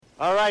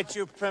All right,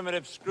 you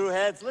primitive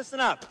screwheads, listen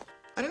up.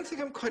 I don't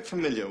think I'm quite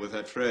familiar with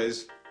that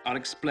phrase. I'll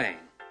explain,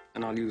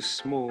 and I'll use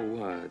small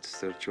words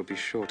so that you'll be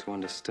sure to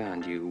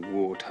understand, you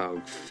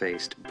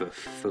warthog-faced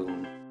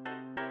buffoon.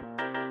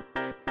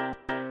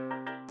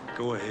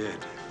 Go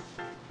ahead.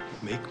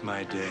 Make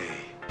my day.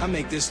 I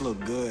make this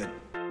look good.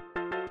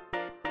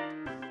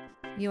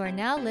 You are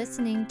now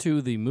listening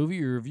to the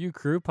Movie Review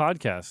Crew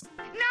podcast.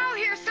 Now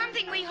here's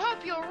something we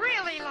hope you'll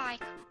really like.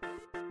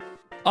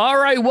 All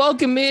right,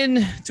 welcome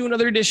in to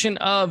another edition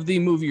of the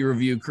Movie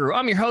Review Crew.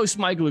 I'm your host,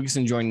 Mike Lucas,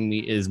 and joining me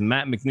is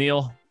Matt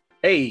McNeil.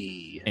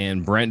 Hey.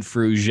 And Brent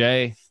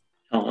Fruget.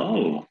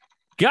 Hello.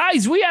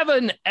 Guys, we have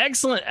an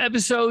excellent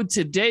episode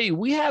today.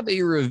 We have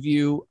a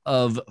review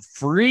of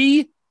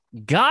Free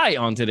Guy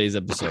on today's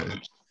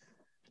episode.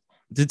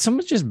 Did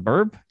someone just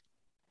burp?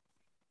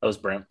 That was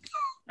Brent.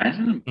 I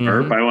didn't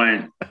burp. I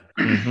went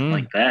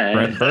like that.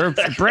 Brent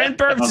burped. Brent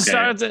burped. Okay.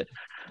 Started to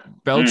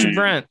belch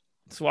Brent.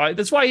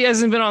 That's why he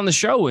hasn't been on the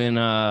show in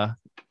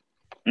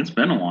it's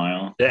been a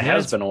while. It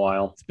has been a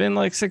while. It's been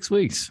like 6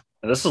 weeks.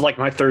 And this is like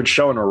my third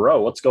show in a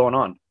row. What's going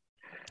on?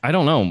 I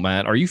don't know,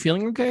 Matt. Are you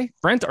feeling okay?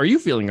 Brent, are you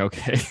feeling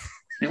okay?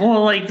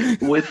 Well, like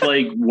with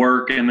like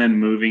work and then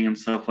moving and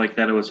stuff like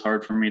that, it was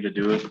hard for me to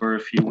do it for a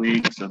few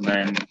weeks. And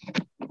then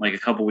like a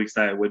couple weeks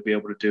that I would be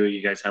able to do it,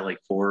 you guys had like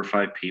 4 or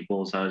 5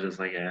 people. So I was just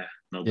like,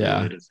 they'll do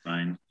it. It's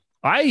fine.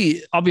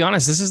 I'll be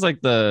honest, this is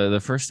like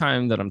the first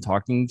time that I'm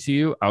talking to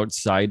you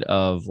outside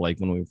of like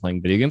when we were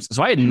playing video games.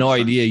 So I had no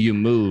idea you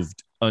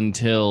moved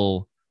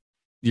until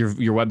your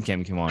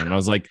webcam came on. And I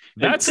was like,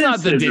 that's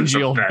not the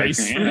dingy old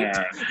basement.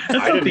 Yeah.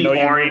 I didn't know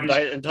orange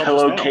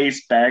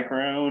pillowcase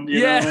background. You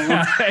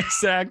know?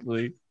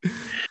 Exactly.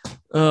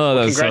 Oh,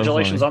 that's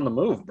congratulations so on the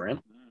move, Brent.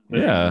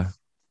 Yeah.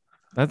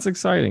 That's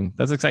exciting.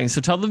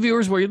 So tell the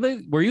viewers where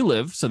you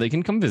live so they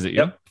can come visit you.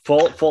 Yep.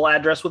 Full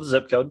address with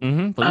zip code.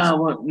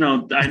 Well,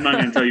 no, I'm not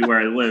going to tell you where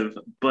I live,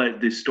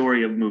 but the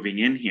story of moving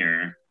in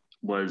here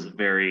was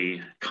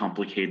very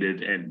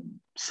complicated and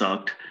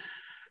sucked.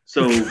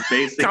 So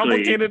basically,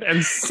 complicated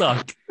and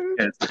suck.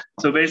 Yes.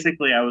 So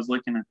basically, I was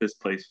looking at this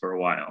place for a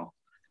while,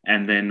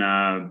 and then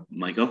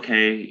like,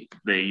 okay,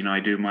 I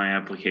do my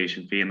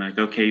application fee, and like,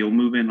 okay, you'll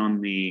move in on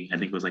I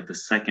think it was like the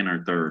 2nd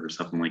or 3rd or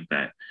something like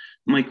that.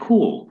 I'm like,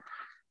 cool.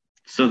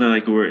 So they're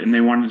like, and they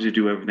wanted to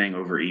do everything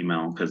over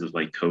email because of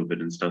like COVID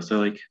and stuff. So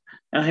like,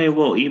 hey,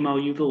 we'll email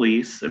you the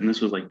lease. And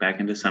this was like back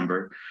in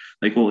December.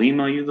 Like, we'll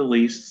email you the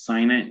lease,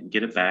 sign it,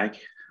 get it back.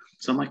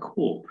 So I'm like,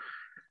 cool.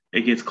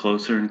 It gets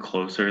closer and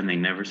closer, and they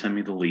never send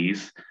me the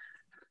lease.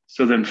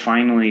 So then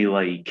finally,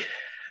 like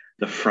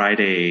the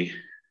Friday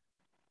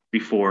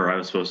before I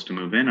was supposed to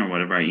move in or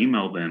whatever, I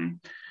emailed them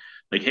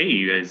like, hey,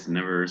 you guys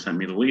never sent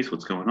me the lease.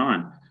 What's going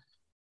on?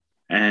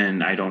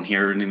 And I don't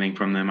hear anything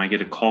from them. I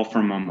get a call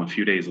from them a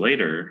few days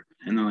later,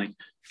 and they're like,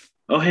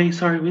 oh, hey,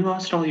 sorry, we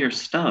lost all your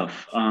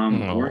stuff.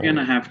 We're going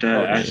to have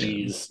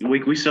to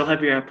we still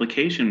have your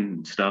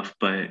application stuff,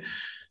 but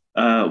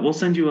we'll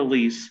send you a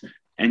lease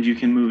and you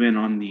can move in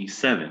on the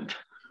 7th.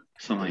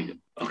 So I'm like,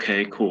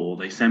 okay, cool.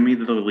 They send me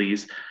the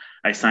lease.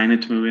 I sign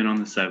it to move in on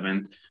the 7th.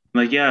 I'm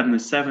like, yeah, on the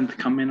 7th,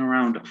 come in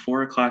around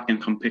 4:00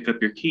 and come pick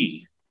up your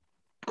key.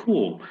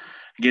 Cool.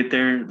 I get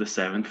there the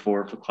 7th,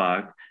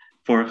 4:00,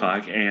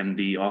 and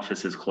the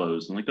office is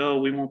closed. I'm like, oh,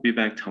 we won't be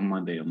back till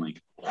Monday. I'm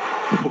like,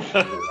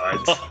 what?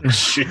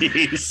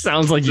 Jeez.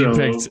 Sounds like you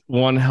picked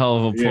one hell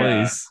of a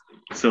place.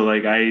 So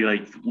like I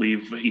like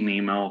leave an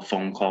email,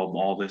 phone call,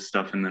 all this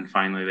stuff, and then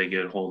finally they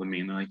get a hold of me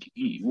and they're like,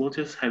 we'll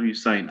just have you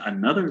sign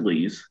another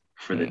lease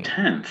for the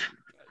 10th.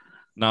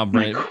 Nah,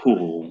 Brent. Like,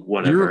 cool,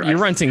 whatever. You're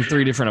renting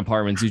 3 different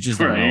apartments. You just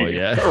don't know it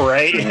yet.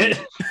 Right.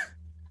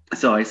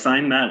 So I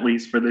signed that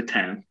lease for the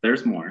 10th.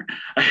 There's more.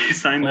 I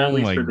signed that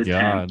lease for the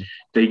 10th.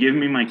 They give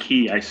me my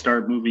key. I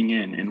start moving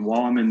in. And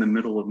while I'm in the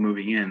middle of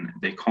moving in,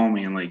 they call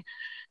me and like,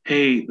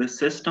 hey, the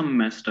system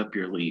messed up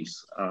your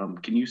lease.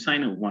 Can you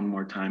sign it one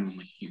more time? I'm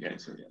like, you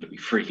guys are going to be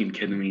freaking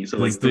kidding me. So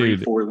like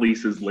 3-4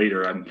 leases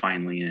later, I'm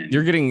finally in.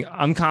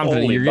 I'm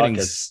confident you're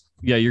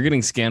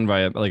getting scanned by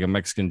a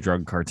Mexican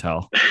drug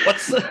cartel.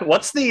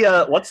 What's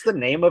the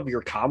name of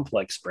your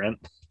complex, Brent?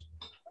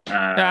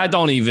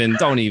 Don't even.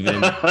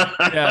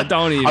 Yeah,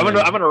 don't even.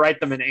 I'm gonna write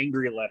them an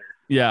angry letter.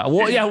 Yeah,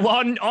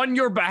 well, on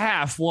your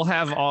behalf, we'll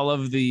have all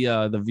of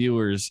the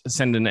viewers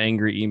send an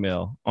angry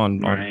email on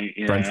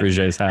Brent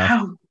Fruget's half.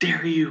 How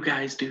dare you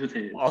guys do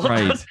this?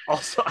 Right.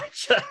 Also,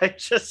 I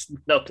just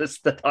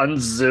noticed that on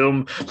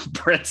Zoom,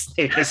 Brent's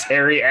name is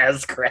Harry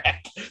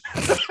Ascrack.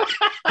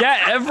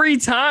 Yeah, every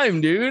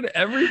time, dude.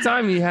 Every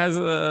time he has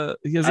a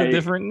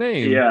different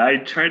name. Yeah, I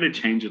try to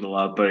change it a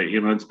lot, but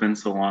it's been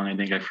so long. I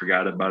think I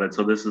forgot about it.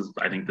 So this is,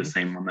 I think, the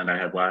same one that I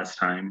had last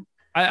time.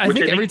 I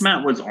think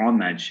Matt was on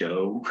that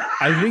show.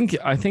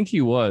 I think he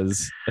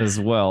was as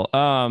well.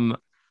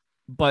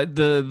 But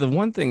the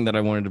one thing that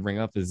I wanted to bring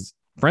up is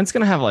Brent's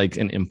gonna have like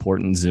an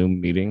important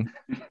Zoom meeting,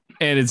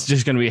 and it's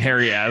just gonna be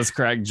Harry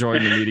Ascrack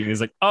joining the meeting.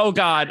 He's like, oh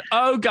god,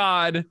 oh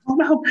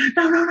no.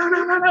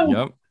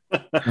 Yep.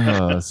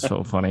 Oh,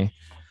 so funny.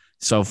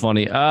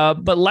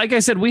 But like I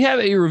said, we have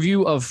a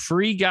review of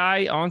Free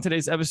Guy on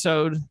today's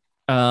episode.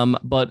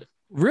 But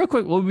real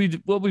quick, what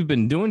we've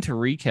been doing to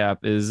recap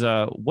is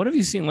what have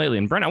you seen lately?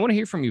 And Brent, I want to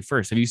hear from you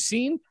first. Have you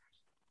seen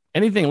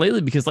anything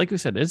lately? Because like we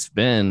said, it's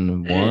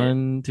been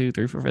 1, 2,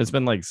 3, 4. It's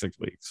been like 6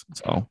 weeks.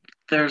 So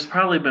there's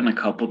probably been a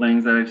couple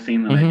things that I've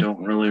seen that I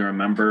don't really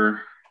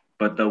remember.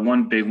 But the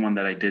one big one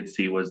that I did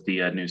see was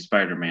the new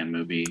Spider-Man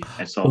movie.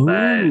 I saw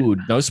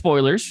that. No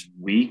spoilers.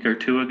 A week or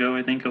two ago,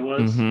 I think it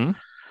was. Mm-hmm.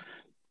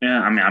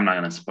 Yeah, I mean, I'm not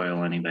going to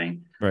spoil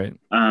anything. Right.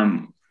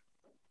 I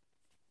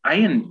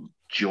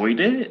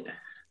enjoyed it.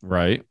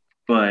 Right.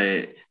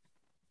 But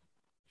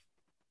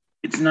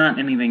it's not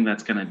anything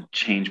that's going to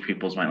change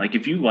people's mind. Like,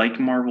 if you like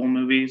Marvel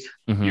movies,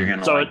 you're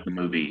going to like the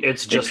movie.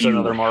 It's just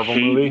another Marvel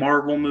movie?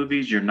 Marvel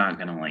movies, you're not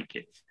going to like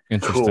it.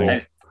 Interesting.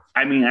 Cool.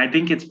 I mean, I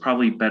think it's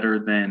probably better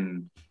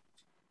than...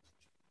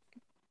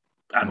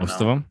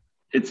 Most of them?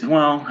 It's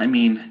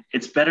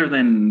better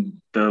than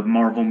the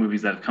Marvel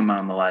movies that have come out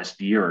in the last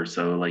year or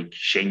so, like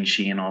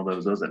Shang-Chi and all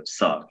those. Those have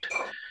sucked.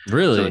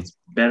 Really? So it's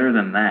better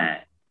than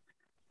that.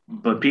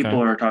 But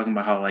people are talking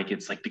about how like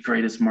it's like the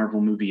greatest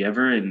Marvel movie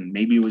ever, and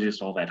maybe it was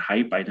just all that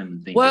hype. I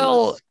didn't think it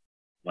was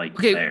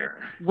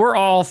there. We're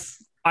all...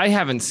 I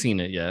haven't seen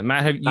it yet.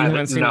 Matt,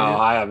 haven't seen it yet? No,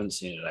 I haven't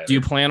seen it either. Do you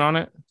plan on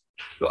it?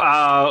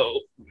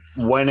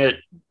 When it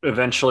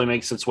eventually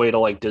makes its way to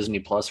like Disney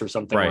Plus or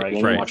something, where I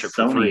can watch it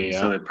for free.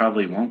 So it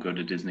probably won't go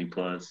to Disney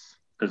Plus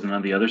because none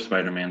of the other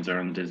Spider-Mans are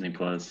on Disney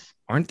Plus.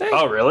 Aren't they?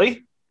 Oh,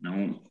 really?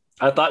 No.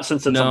 I thought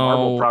since it's a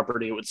Marvel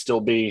property, it would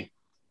still be.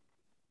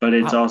 But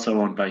it's also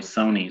owned by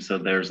Sony, so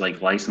there's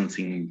like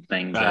licensing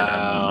things that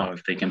I don't know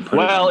if they can put.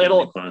 Well, it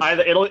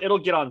it'll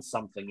get on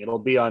something. It'll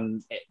be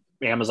on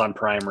Amazon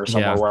Prime or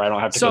somewhere where I don't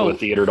have to go to a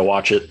theater to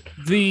watch it.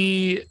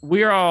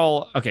 We're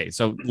all okay.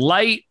 So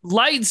light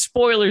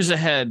spoilers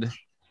ahead,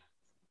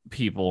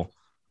 people.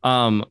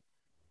 So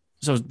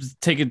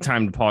take a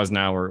time to pause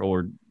now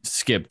or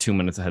skip 2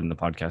 minutes ahead in the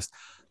podcast.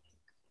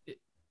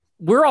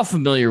 We're all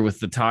familiar with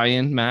the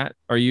tie-in, Matt.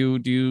 Are you?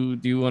 Do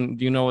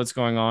you know what's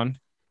going on?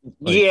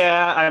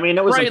 Yeah, I mean,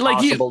 it was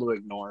impossible to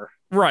ignore.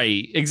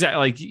 Right, exactly.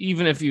 Like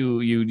even if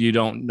you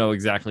don't know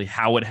exactly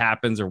how it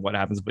happens or what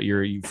happens, but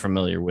you're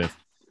familiar with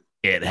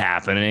it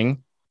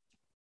happening.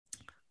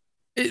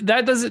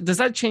 Does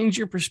that change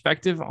your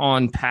perspective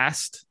on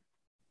past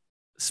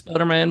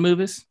Spider-Man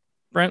movies,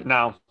 Brent?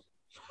 No.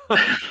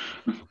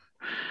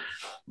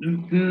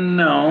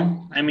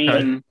 No. I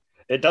mean,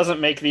 it doesn't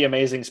make the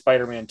Amazing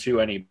Spider-Man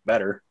 2 any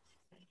better.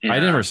 Yeah. I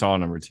never saw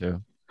number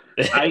 2.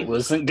 It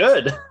wasn't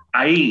good.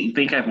 I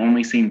think I've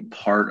only seen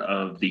part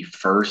of the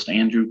first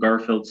Andrew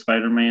Garfield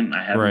Spider-Man.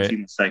 I haven't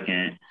seen the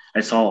second. I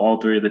saw all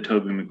 3 of the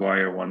Tobey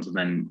Maguire ones and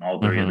then all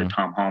 3 of the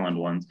Tom Holland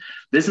ones.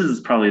 This is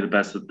probably the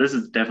best. This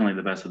is definitely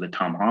the best of the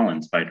Tom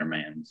Holland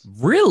Spider-Mans.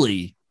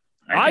 Really?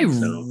 I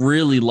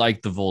really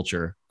liked the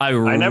Vulture. I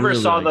never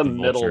saw the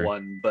middle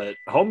one, but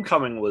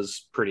Homecoming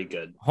was pretty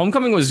good.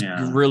 Homecoming was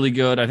really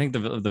good. I think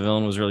the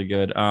villain was really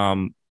good.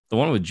 The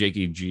one with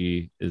Jakey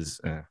G is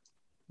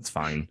it's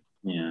fine.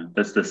 Yeah,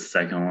 that's the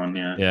second one.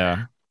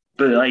 Yeah.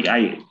 But like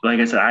I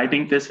said, I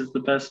think this is the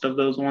best of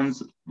those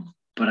ones.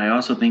 But I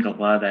also think a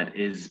lot of that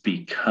is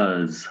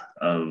because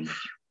of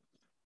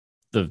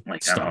the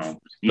stuff.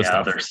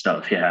 Other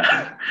stuff.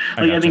 Yeah.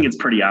 I think it's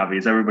pretty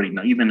obvious. Everybody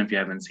knows, even if you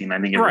haven't seen,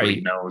 I think everybody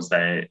knows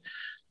that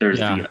there's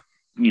the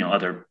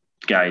other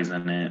guys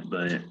in it,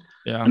 but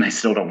and I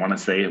still don't want to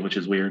say it, which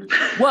is weird.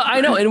 Well,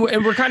 I know,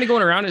 and we're kind of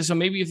going around it. So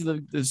maybe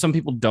if some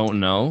people don't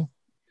know,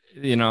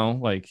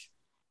 like.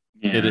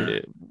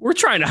 We're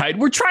trying to hide.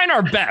 We're trying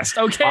our best.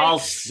 Okay. I'll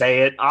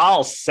say it.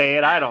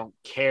 I don't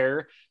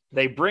care.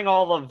 They bring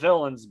all the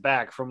villains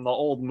back from the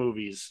old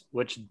movies,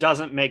 which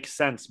doesn't make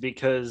sense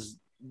because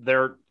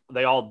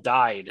they all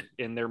died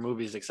in their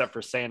movies except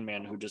for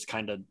Sandman, who just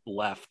kind of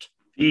left.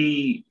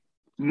 The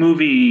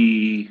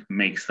movie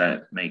makes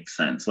that make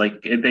sense.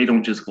 Like they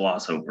don't just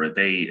gloss over it.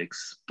 They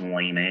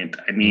explain it.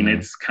 I mean,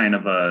 it's kind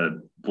of a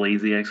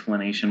lazy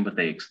explanation, but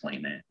they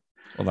explain it.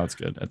 Well, that's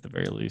good at the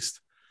very least.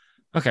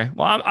 Okay.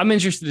 Well, I'm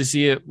interested to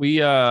see it.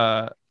 We,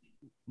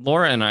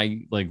 Laura and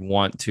I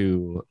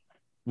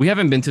we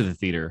haven't been to the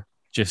theater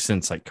just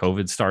since like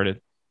COVID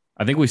started.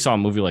 I think we saw a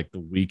movie like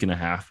the week and a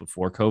half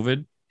before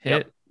COVID hit.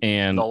 Yep.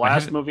 And the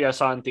last movie I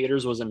saw in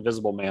theaters was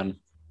Invisible Man.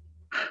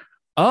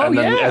 Oh, and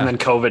then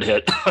COVID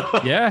hit.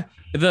 Yeah.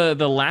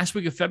 The last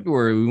week of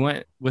February, we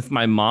went with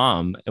my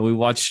mom and we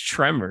watched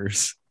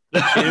Tremors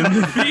in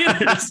the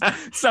theaters.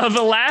 So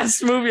the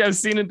last movie I've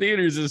seen in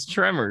theaters is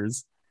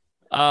Tremors.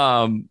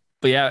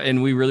 But yeah,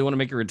 and we really want to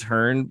make a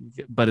return,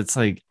 but it's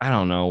like, I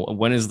don't know,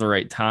 when is the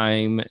right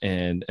time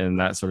and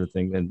that sort of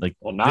thing. And like,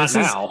 well, not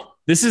now.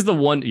 This is the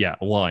one. Yeah,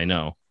 well, I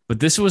know,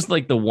 but this was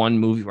like the one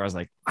movie where I was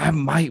like, I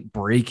might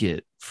break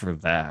it for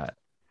that.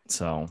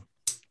 So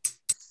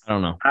I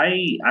don't know.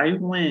 I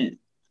went,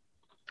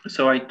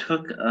 so I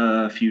took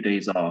a few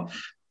days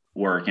off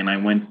work and I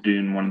went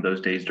doing one of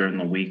those days during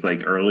the week,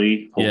 like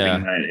early,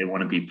 hoping that it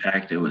wouldn't be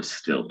packed. It was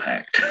still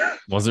packed.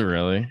 Was it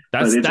really?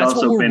 That's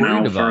also what we're been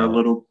out for a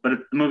little, but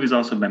the movie's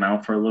also been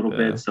out for a little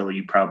bit, so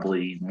you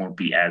probably won't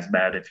be as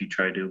bad if you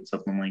try doing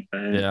something like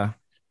that.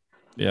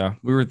 Yeah.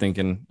 We were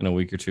thinking in a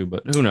week or two,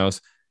 but who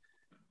knows?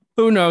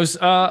 Who knows?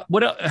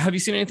 Have you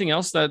seen anything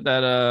else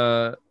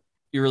that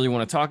you really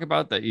want to talk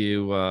about that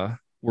you were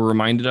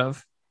reminded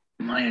of?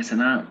 Like I said,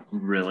 not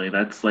really.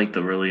 That's like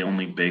the really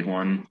only big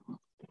one.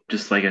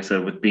 Just like I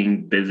said, with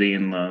being busy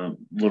and the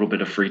little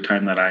bit of free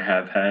time that I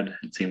have had,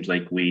 it seems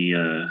like we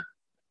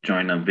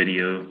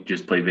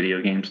just play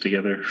video games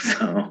together.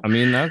 So I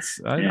mean, I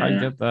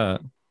get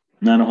that.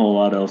 Not a whole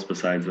lot else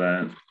besides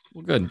that.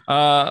 Well, good.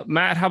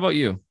 Matt, how about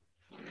you?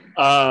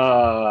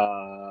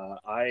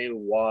 I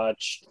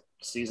watched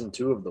season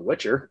 2 of The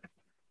Witcher.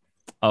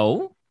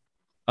 Oh,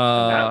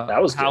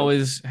 that was good. How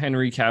is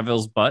Henry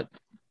Cavill's butt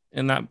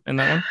in that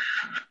one?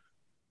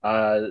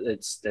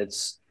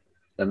 It's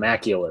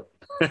immaculate.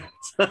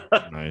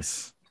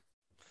 Nice.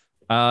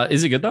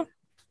 Is it good though?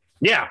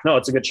 Yeah, no,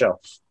 it's a good show.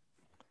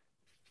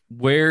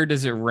 Where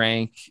does it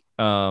rank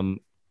in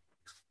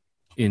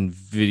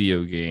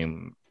video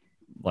game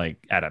like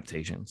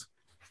adaptations?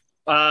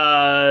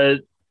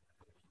 Towards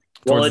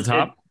the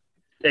top?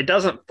 It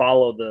doesn't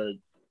follow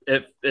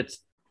it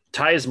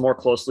ties more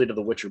closely to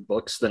the Witcher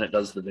books than it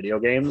does the video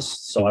games.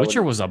 So The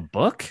Witcher was a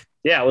book?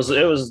 Yeah, it was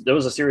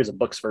a series of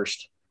books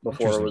first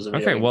before it was a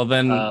video game. Well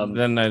then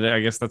I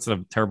guess that's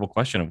a terrible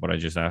question of what I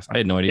just asked. I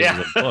had no idea it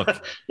was a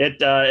book.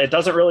 It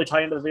doesn't really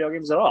tie into the video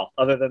games at all,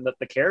 other than that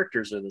the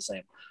characters are the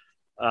same.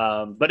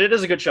 But it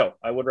is a good show.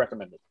 I would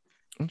recommend it.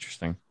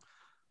 Interesting.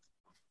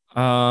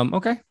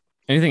 Okay.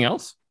 Anything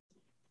else?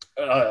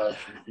 I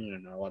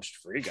watched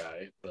Free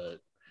Guy, but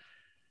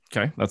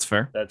okay, that's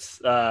fair.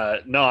 That's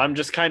no, I'm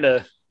just kind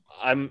of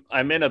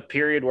I'm in a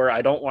period where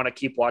I don't want to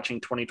keep watching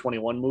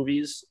 2021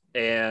 movies,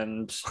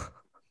 and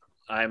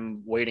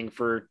I'm waiting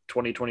for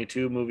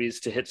 2022 movies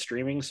to hit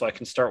streaming so I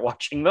can start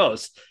watching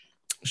those.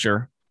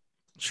 Sure.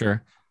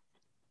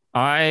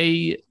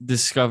 I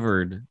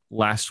discovered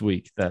last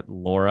week that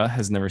Laura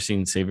has never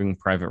seen Saving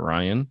Private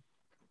Ryan.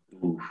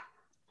 Oof.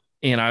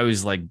 And I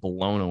was like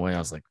blown away. I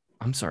was like,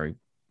 I'm sorry,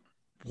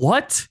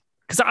 what?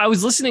 Because I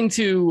was listening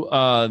to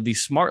the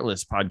Smart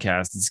List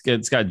podcast.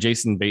 It's got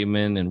Jason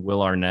Bateman and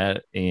Will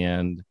Arnett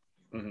and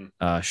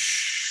I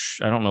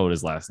don't know what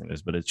his last name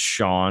is, but it's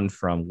Sean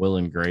from Will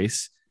and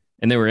Grace.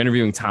 And they were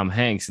interviewing Tom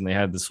Hanks, and they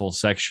had this whole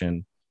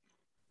section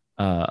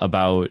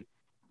about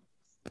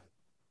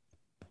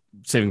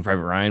Saving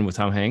Private Ryan with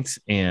Tom Hanks.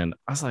 And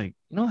I was like,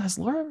 has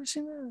Laura ever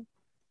seen that?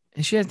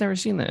 And she has never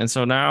seen that. And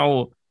so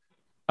now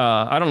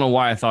I don't know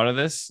why I thought of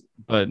this,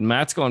 but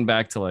Matt's going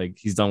back to like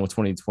he's done with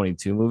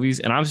 2022 movies,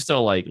 and I'm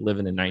still like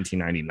living in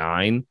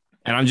 1999,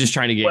 and I'm just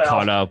trying to get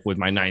caught up with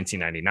my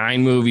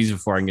 1999 movies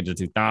before I can get to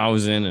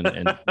 2000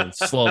 and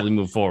slowly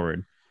move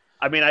forward.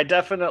 I mean, I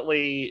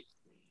definitely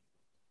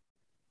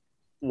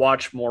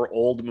watch more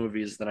old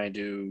movies than I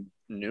do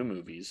new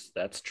movies.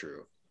 That's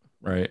true.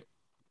 Right.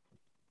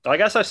 I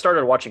guess I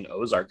started watching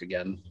Ozark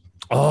again.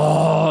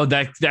 Oh,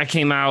 that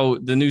came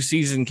out. The new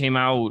season came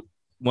out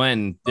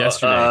when?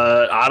 Yesterday.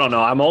 I don't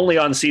know. I'm only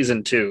on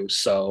season 2,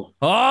 so.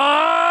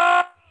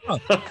 Oh!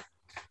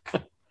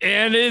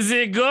 And is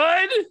it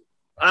good?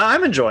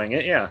 I'm enjoying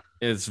it. Yeah.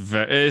 It's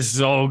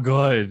so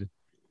good.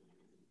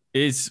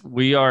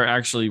 We are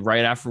actually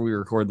right after we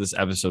record this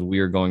episode, we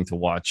are going to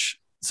watch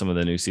some of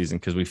the new season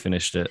because we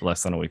finished it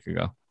less than a week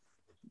ago.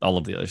 All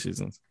of the other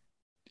seasons.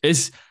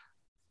 Guys,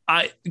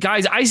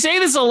 I say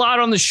this a lot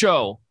on the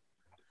show,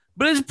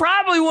 but it's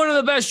probably one of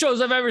the best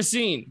shows I've ever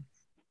seen.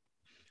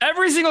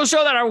 Every single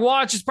show that I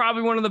watch is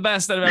probably one of the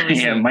best that I've ever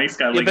seen. Yeah, Mike's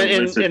got like a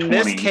list of 20. In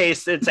this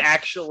case, it's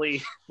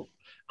actually,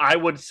 I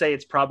would say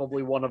it's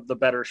probably one of the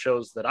better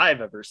shows that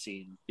I've ever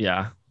seen.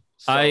 Yeah.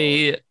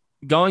 So.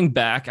 Going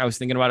back, I was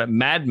thinking about it.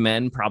 Mad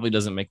Men probably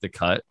doesn't make the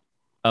cut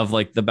of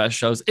like the best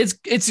shows.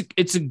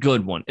 It's a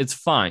good one. It's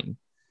fine.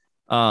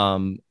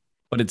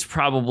 But it's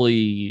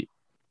probably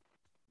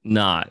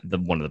not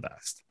one of the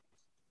best.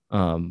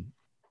 And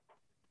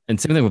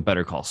same thing with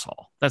Better Call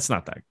Saul. That's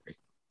not that great.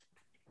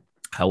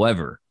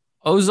 However,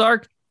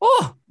 Ozark,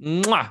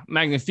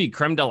 magnifique,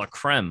 creme de la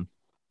creme.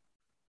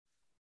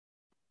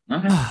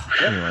 Okay.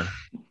 Anyway,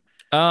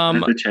 I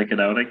have to check it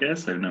out. I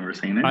guess I've never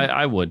seen it.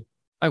 I would.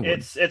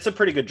 It's a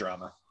pretty good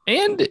drama.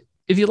 And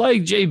if you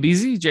like Jay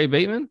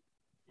Bateman,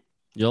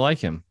 you'll like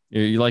him.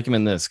 You like him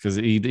in this because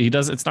he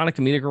does. It's not a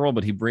comedic role,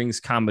 but he brings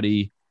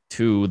comedy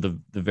to the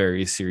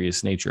very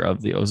serious nature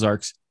of the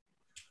Ozarks.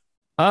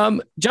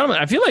 Gentlemen,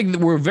 I feel like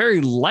we're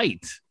very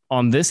light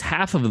on this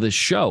half of the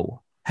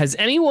show. Has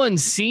anyone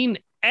seen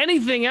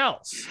anything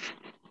else?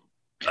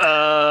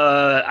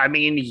 I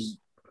mean,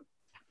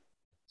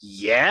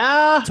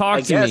 yeah.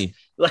 Talk to me.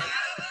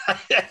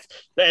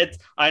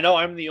 I know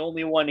I'm the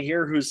only one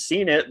here who's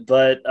seen it,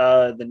 but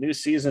the new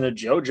season of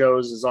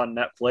JoJo's is on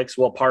Netflix.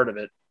 Well, part of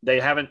it. They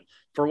haven't,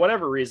 for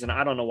whatever reason,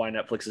 I don't know why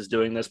Netflix is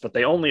doing this, but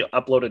they only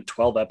uploaded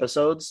 12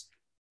 episodes,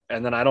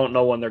 and then I don't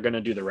know when they're going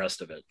to do the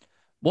rest of it.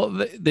 Well,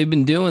 they've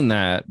been doing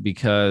that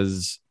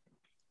because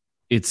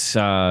it's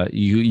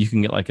you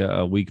can get like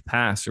a week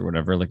pass or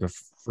whatever, like a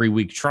free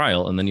week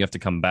trial, and then you have to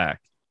come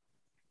back.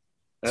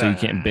 So you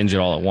can't binge it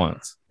all at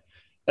once.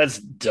 That's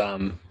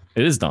dumb.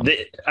 It is dumb.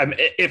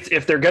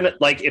 If they're gonna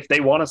if they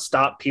want to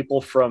stop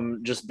people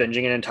from just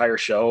binging an entire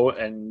show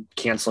and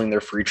canceling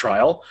their free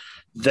trial,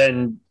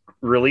 then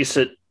release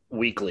it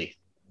weekly.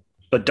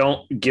 But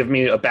don't give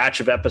me a batch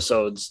of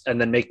episodes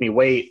and then make me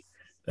wait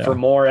for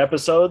more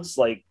episodes.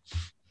 Like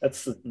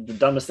that's the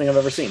dumbest thing I've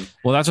ever seen.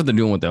 Well, that's what they're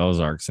doing with the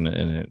Ozarks, and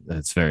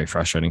it's very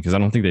frustrating because I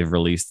don't think they've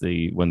released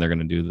when they're going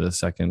to do the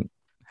second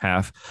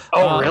half.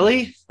 Oh,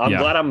 really? I'm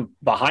glad I'm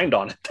behind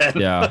on it then.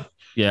 Yeah.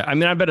 Yeah. I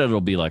mean, I bet it'll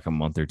be like a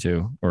month or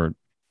 2 or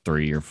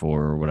 3 or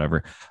 4 or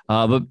whatever.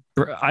 But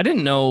I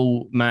didn't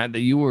know, Matt, that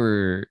you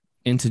were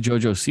into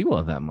JoJo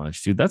Siwa that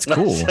much, dude. That's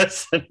cool.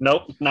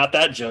 Nope, not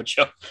that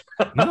JoJo.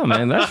 No,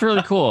 man, that's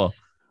really cool.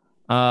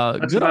 Good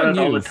on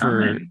you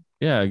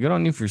good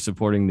on you for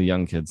supporting the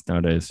young kids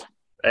nowadays.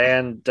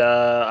 And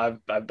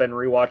I've been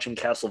rewatching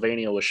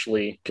Castlevania with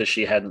Shlee because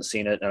she hadn't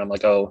seen it, and I'm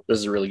like, oh, this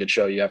is a really good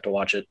show. You have to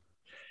watch it.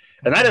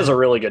 And that is a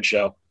really good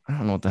show. I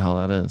don't know what the hell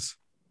that is.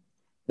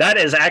 That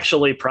is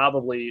actually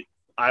probably,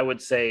 I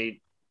would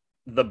say,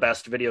 the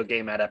best video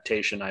game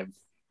adaptation I've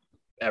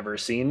ever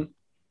seen.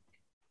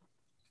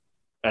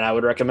 And I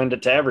would recommend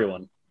it to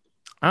everyone.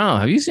 Oh,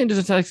 have you seen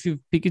Detective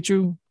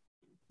Pikachu?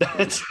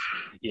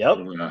 Yep.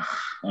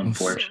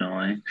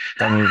 Unfortunately.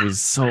 That movie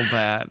was so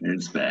bad.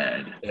 It's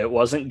bad. It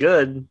wasn't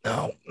good.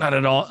 No, not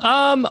at all.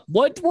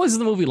 What was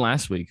the movie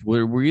last week?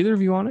 Were either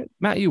of you on it?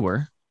 Matt, you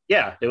were.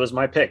 Yeah, it was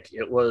my pick.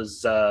 It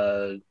was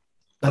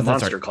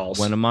Monster Calls.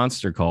 When a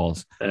Monster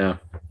Calls. Yeah.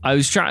 I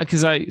was trying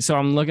because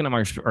I'm looking at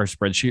our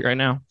spreadsheet right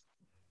now,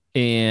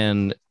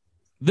 and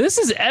this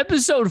is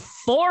episode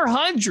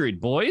 400,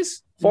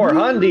 boys.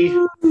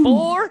 400.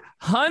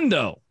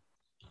 400.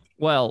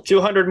 Well,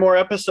 200 more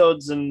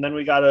episodes, and then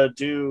we gotta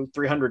do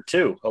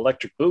 302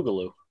 Electric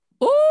Boogaloo.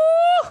 Ooh,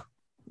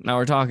 now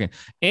we're talking.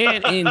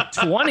 And in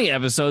 20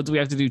 episodes, we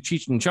have to do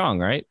Cheech and Chong,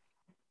 right?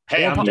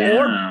 Hey,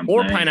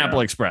 or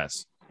Pineapple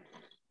Express.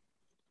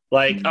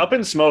 Like Up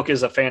in Smoke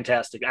is a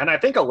fantastic, and I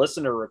think a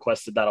listener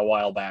requested that a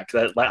while back.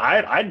 That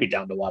I'd be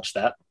down to watch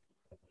that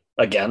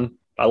again.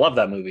 I love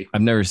that movie. I've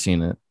never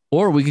seen it.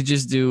 Or we could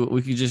just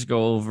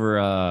go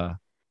over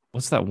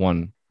what's that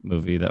one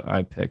movie that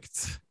I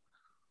picked?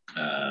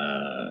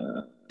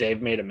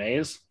 Dave Made a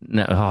Maze.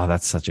 No,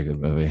 that's such a good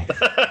movie.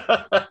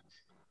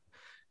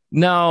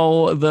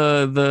 No,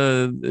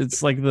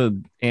 it's like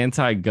the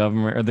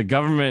anti-government or the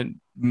government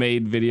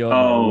made video.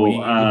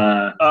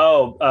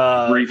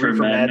 Reefer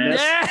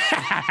Madness.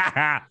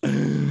 Yeah.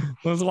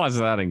 Let's watch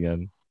that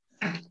again.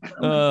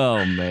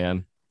 Oh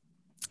man.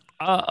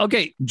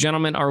 Okay,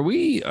 gentlemen,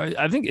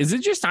 I think is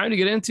it just time to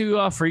get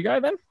into Free Guy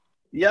then?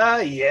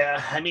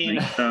 Yeah. I mean,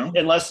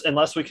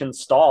 unless we can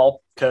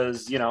stall,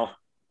 because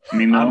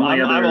I'm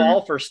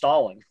all for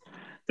stalling.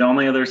 The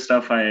only other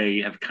stuff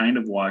I have kind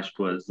of watched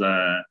was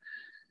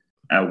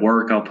at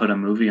work. I'll put a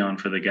movie on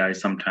for the guys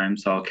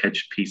sometimes, so I'll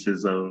catch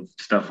pieces of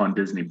stuff on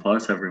Disney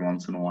Plus every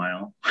once in a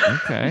while.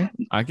 Okay,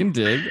 I can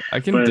dig.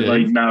 But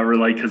like not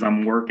really, because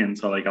I'm working,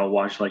 so like I'll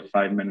watch like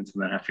 5 minutes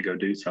and then have to go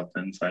do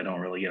something, so I don't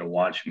really get to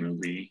watch a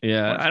movie.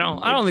 Yeah, I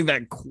don't think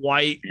that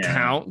quite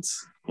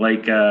counts.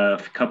 Like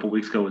a couple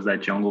weeks ago was that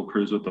Jungle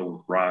Cruise with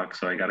The Rock,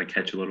 so I got to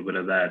catch a little bit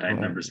of that. I've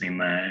never seen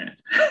that.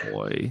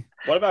 Boy,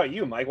 what about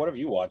you, Mike? What have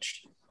you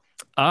watched?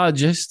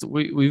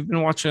 We've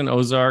been watching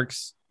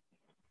Ozarks.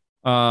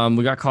 We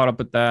got caught up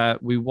with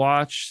that. We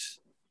watched.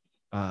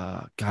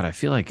 God, I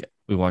feel like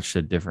we watched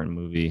a different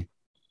movie.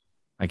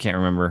 I can't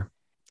remember.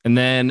 And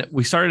then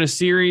we started a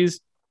series.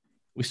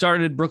 We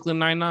started Brooklyn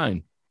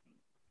Nine-Nine.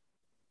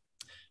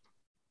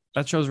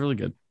 That show's really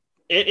good.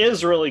 It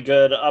is really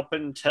good up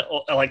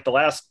until like the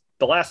last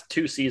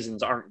 2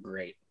 seasons aren't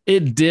great.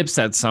 It dips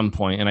at some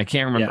point, and I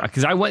can't remember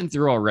because I went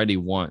through already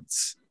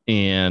once,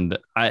 and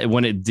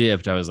when it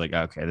dipped, I was like,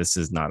 okay, this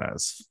is not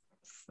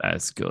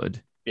as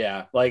good.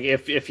 Yeah, like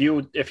if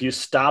you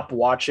stop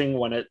watching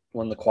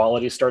when the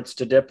quality starts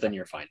to dip, then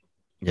you're fine.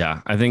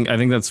 Yeah, I think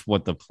that's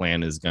what the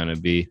plan is going to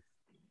be.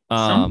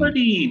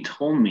 Somebody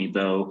told me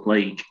though,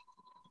 like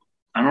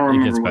I don't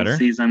remember what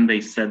season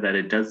they said that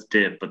it does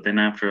dip, but then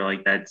after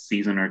like that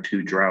season or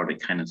 2 drought,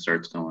 it kind of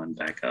starts going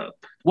back up.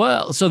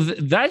 Well, so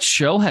that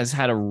show has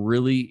had a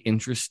really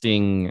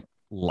interesting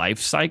life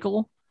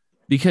cycle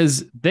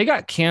because they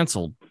got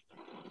canceled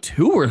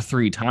 2 or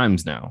 3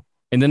 times now.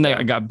 And then they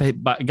got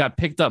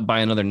picked up by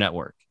another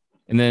network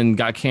and then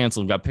got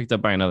canceled, got picked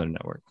up by another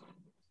network.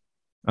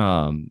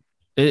 So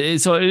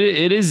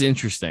it is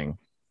interesting,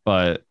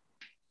 but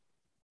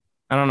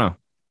I don't know.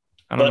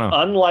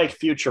 Unlike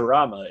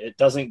Futurama, it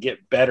doesn't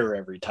get better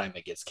every time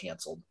it gets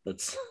canceled.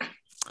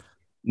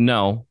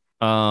 No.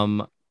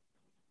 Do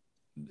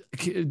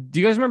you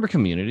guys remember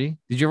Community?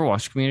 Did you ever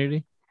watch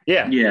Community?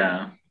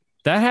 Yeah.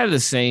 That had the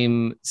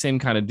same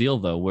kind of deal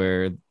though,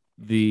 where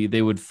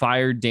they would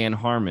fire Dan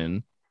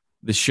Harmon,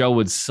 the show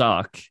would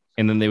suck,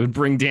 and then they would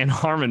bring Dan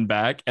Harmon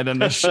back, and then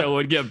the show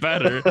would get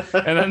better,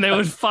 and then they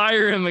would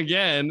fire him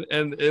again,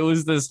 and it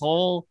was this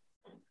whole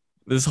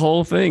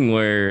thing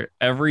where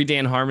every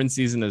Dan Harmon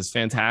season is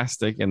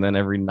fantastic, and then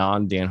every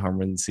non-Dan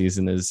Harmon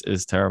season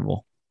is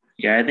terrible.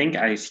 Yeah, I think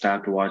I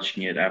stopped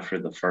watching it after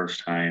the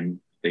first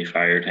time. they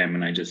fired him,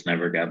 and I just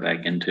never got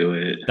back into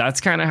it.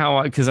 That's kind of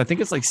how because I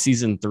think it's like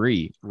season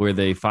 3 where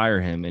they fire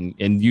him,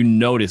 and you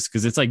notice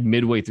because it's like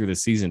midway through the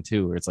season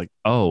 2 where it's like,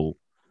 oh,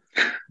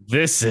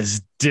 this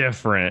is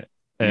different,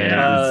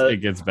 and it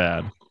gets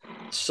bad.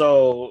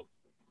 So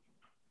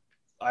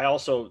I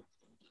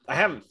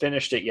haven't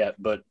finished it yet,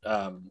 but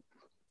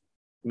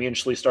me and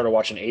Shlee started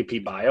watching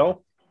AP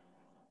Bio.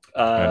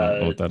 I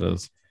don't know what that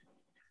is.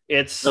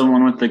 It's the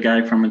one with the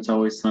guy from It's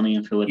Always Sunny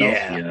in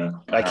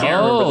Philadelphia. Yeah. I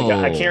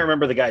can't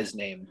remember the guy's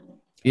name.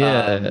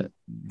 Yeah,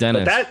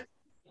 Dennis. But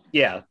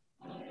yeah.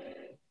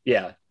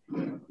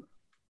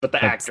 But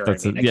the actor, Rob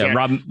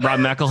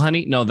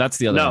McElhenney. No, that's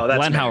the other. No, that's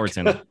Glenn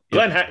Howerton.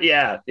 Glenn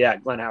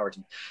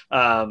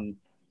Howerton.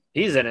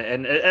 He's in it,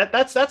 and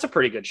that's a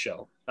pretty good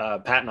show.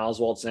 Patton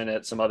Oswalt's in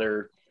it. Some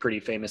other pretty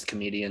famous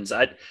comedians.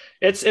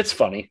 It's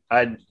funny.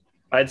 I'd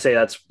say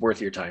that's worth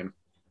your time.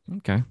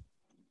 Okay.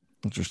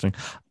 Interesting.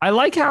 I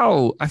like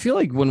how I feel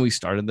like when we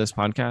started this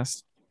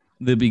podcast,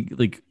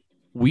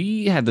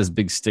 we had this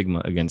big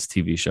stigma against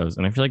TV shows,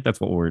 and I feel like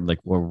that's what we're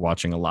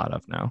watching a lot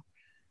of now.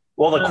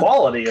 Well, the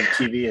quality of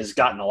TV has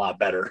gotten a lot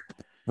better.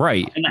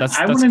 Right. That's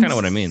kind of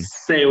what I mean.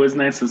 Say it was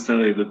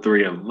necessarily the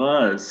three of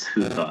us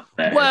who thought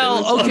that.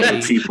 Well,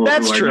 okay,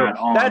 that's true.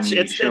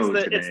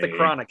 It's the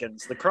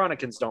Chronicans. The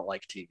Chronicans don't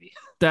like TV.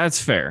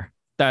 That's fair.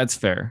 But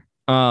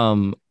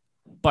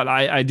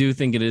I do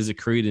think it is a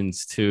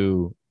credence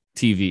to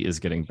TV is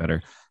getting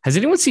better. Has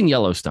anyone seen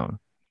Yellowstone?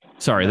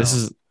 Sorry, This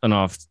is an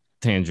off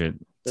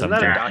tangent. Isn't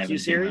that a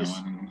docuseries?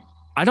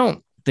 I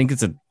don't think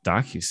it's a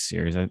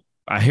docuseries.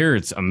 I hear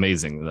it's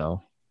amazing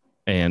though,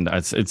 and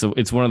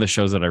it's one of the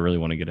shows that I really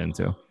want to get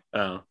into.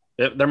 Oh,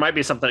 there might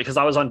be something because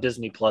I was on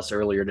Disney Plus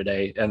earlier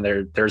today, and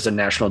there's a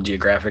National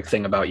Geographic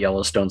thing about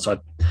Yellowstone, so I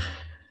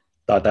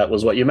thought that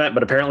was what you meant.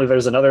 But apparently,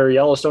 there's another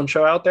Yellowstone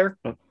show out there.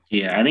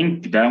 Yeah, I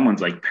think that one's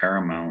like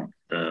Paramount.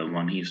 The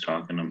one he's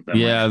talking about.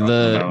 Yeah,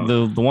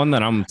 the one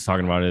that I'm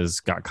talking about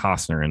is got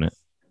Costner in it.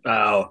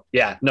 Oh,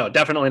 yeah. No,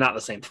 definitely not the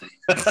same thing.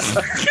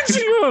 Could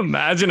you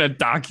imagine a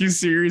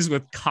docuseries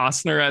with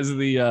Costner as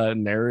the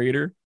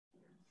narrator?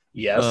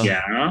 Yes.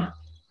 Yeah.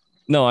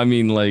 No, I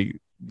mean, like,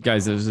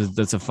 guys,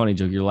 that's a funny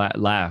joke. You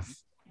laugh.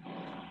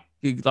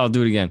 I'll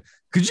do it again.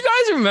 Could you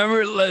guys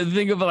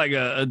think of like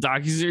a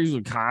docuseries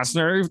with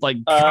Costner? Like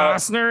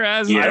Costner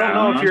as I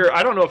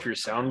don't know if your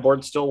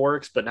soundboard still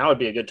works, but now would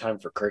be a good time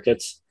for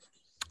crickets.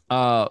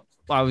 I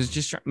was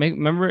just trying.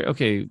 Remember?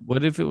 Okay,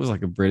 what if it was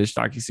like a British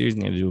docuseries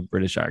and they had to do a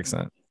British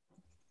accent,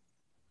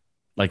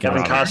 like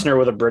Kevin Costner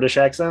with a British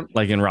accent,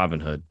 like in Robin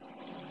Hood?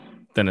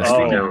 Then it's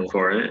down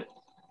for it.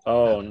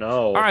 Oh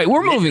no! All right,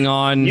 we're moving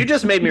on. You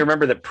just made me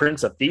remember that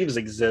Prince of Thieves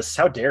exists.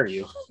 How dare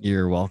you?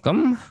 You're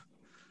welcome.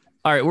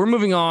 All right, we're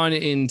moving on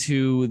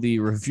into the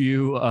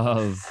review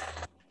of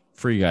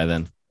Free Guy.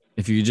 Then,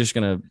 if you're just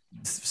gonna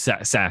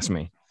sass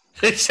me,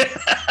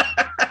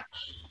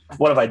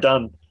 what have I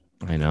done?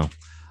 I know.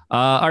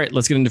 All right,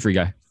 let's get into Free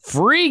Guy.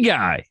 Free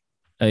Guy,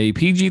 a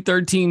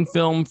PG-13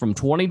 film from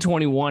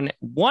 2021,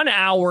 1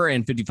 hour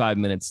and 55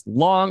 minutes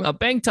long. A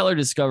bank teller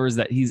discovers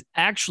that he's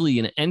actually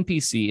an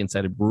NPC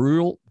inside a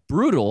brutal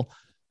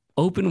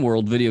open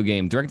world video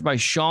game directed by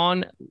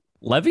Sean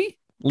Levi.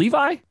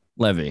 Levy.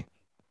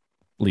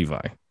 Oh,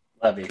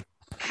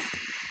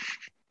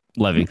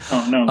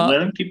 no,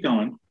 let him keep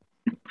going.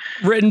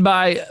 Written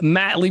by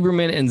Matt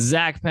Lieberman and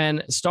Zach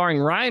Penn, starring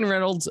Ryan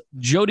Reynolds,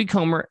 Jodie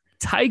Comer,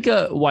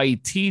 Taika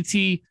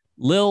Waititi,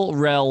 Lil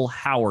Rel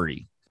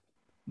Howery.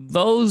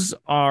 Those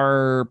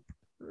are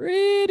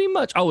pretty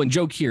much. Oh, and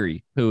Joe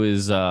Keery, who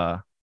is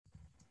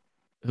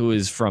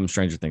from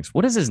Stranger Things.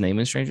 What is his name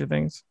in Stranger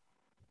Things?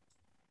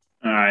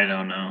 I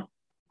don't know.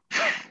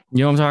 You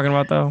know what I'm talking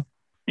about, though?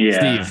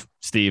 Yeah.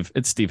 Steve.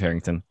 It's Steve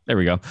Harrington. There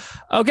we go.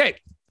 Okay.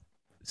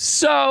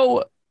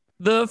 So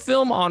the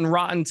film on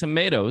Rotten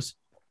Tomatoes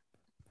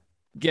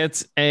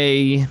gets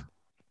a.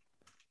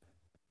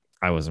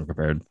 I wasn't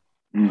prepared.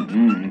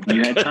 Mm-hmm.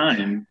 You had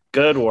time.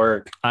 Good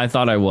work. I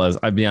thought I was.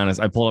 I'll be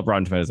honest. I pulled up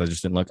Rotten Tomatoes. I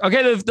just didn't look.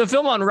 Okay, the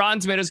film on Rotten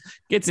Tomatoes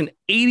gets an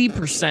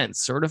 80%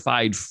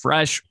 certified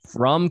fresh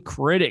from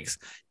critics,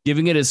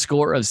 giving it a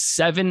score of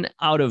 7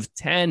 out of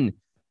 10,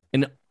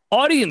 an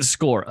audience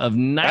score of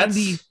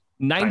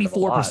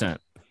 94%,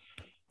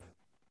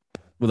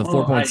 with a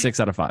 4.6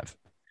 out of 5.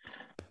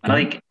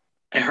 I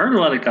heard a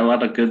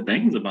lot of good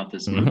things about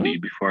this movie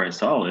before I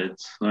saw it.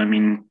 So I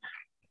mean,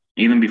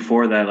 even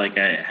before that, like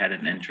I had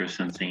an interest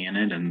in seeing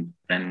it, and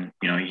then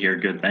you hear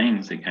good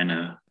things. It kind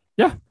of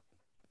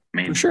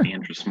made me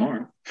interest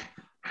more.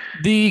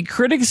 The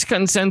critics'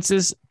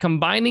 consensus: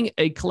 combining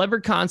a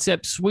clever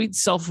concept, sweet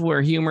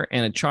self-aware humor,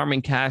 and a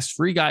charming cast,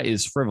 Free Guy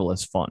is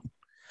frivolous fun.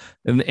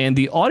 And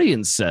the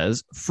audience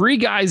says Free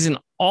Guy's an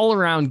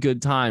all-around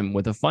good time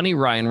with a funny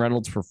Ryan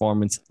Reynolds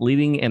performance,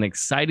 leading an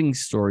exciting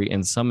story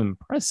and some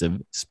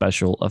impressive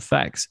special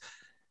effects.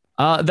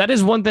 That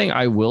is one thing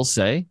I will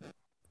say.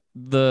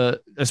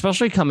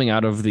 Especially coming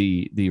out of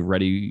the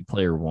Ready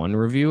Player One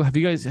review. Have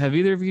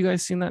either of you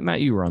guys seen that?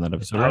 Matt, you were on that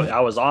episode, right?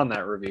 I was on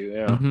that review.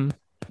 Yeah. Mm-hmm.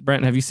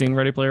 Brent, have you seen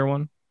Ready Player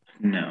One?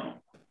 No.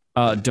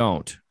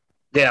 Don't.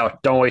 Yeah,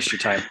 don't waste your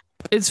time.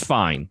 It's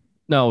fine.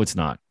 No, it's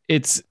not.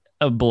 It's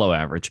a below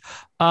average.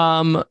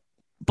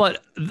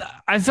 But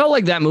I felt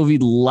like that movie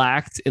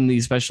lacked in the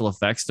special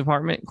effects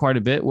department quite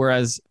a bit,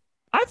 whereas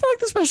I feel like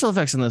the special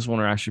effects in this one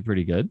are actually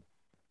pretty good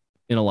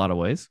in a lot of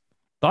ways.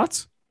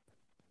 Thoughts?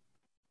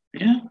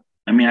 Yeah.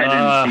 I mean,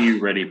 I didn't see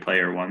Ready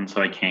Player One,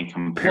 so I can't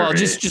compare. Well,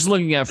 just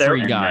looking at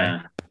Free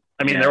Guy.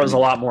 I mean, there was a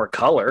lot more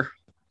color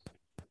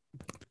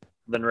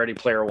than Ready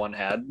Player One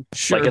had.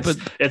 Sure, like but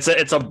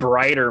it's a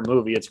brighter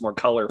movie. It's more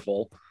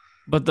colorful.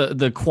 But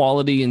the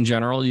quality in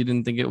general, you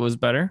didn't think it was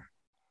better?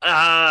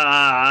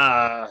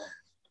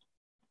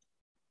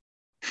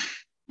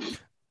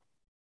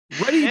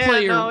 Ready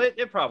Player. No,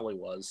 it probably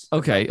was.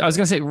 Okay, I was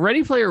gonna say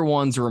Ready Player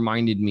One's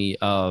reminded me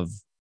of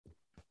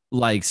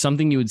like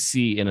something you would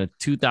see in a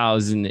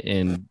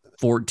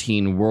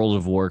 2014 World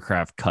of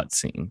Warcraft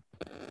cutscene.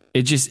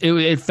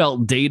 It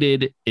felt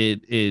dated.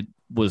 It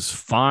was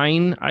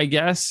fine, I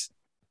guess,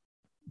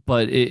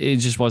 but it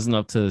just wasn't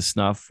up to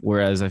snuff.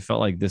 Whereas I felt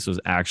like this was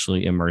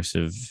actually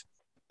immersive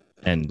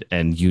and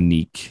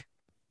unique,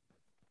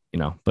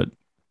 but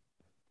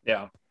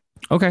yeah.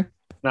 Okay.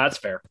 No, that's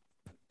fair.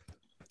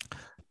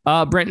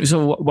 Brent,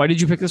 so why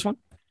did you pick this one?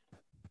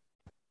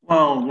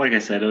 Well, like I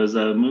said, it was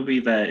a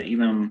movie that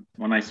even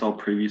when I saw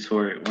previews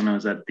for it, when I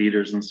was at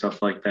theaters and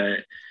stuff like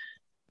that,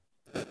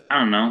 I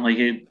don't know, like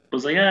it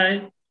was like,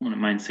 I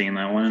wouldn't mind seeing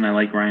that one. And I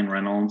like Ryan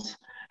Reynolds.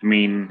 I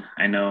mean,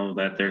 I know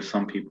that there's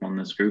some people in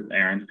this group,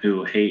 Aaron,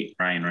 who hate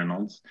Ryan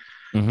Reynolds.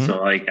 Mm-hmm.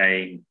 So like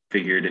I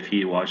figured if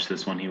he watched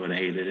this one, he would have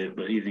hated it,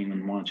 but he didn't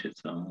even watch it,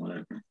 so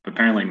whatever. But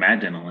apparently Matt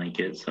didn't like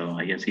it, so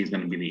I guess he's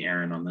going to be the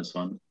Aaron on this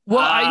one.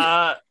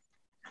 Well,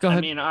 go ahead.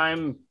 I mean,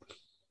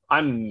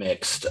 I'm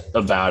mixed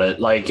about it.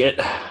 Like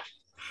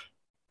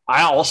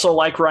I also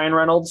like Ryan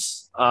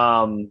Reynolds,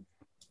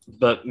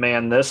 but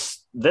man, this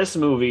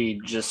movie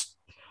just,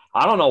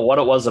 I don't know what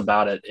it was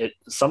about it.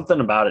 Something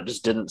about it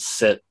just didn't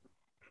sit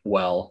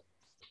well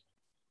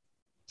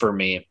for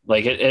me.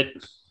 Like it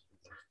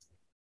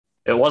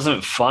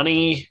wasn't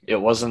funny.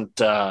 It wasn't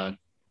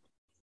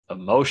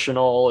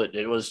emotional.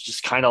 It was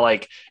just kind of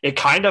like,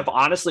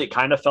 honestly, it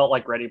kind of felt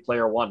like Ready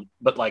Player One,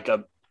 but like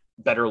a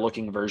better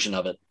looking version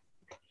of it.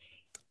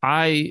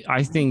 I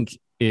think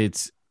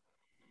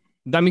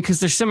because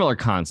they're similar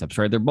concepts,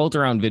 right? They're both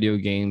around video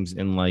games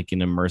and like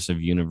an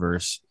immersive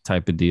universe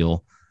type of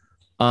deal.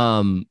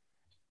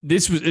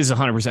 This is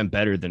 100%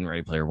 better than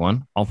Ready Player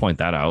One. I'll point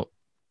that out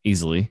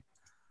easily.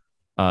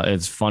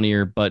 It's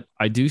funnier, but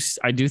I do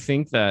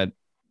think that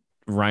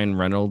Ryan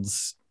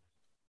Reynolds,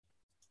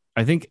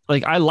 I think,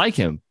 like, I like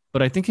him,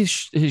 but I think his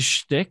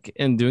shtick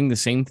and doing the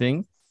same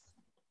thing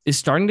is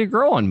starting to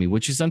grow on me,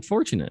 which is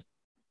unfortunate.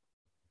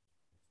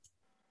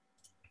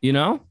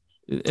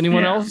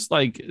 Anyone else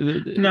like?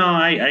 No,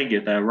 I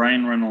get that.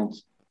 Ryan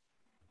Reynolds.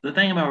 The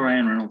thing about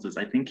Ryan Reynolds is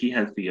I think he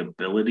has the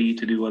ability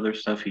to do other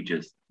stuff. He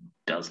just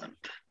doesn't.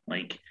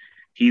 Like,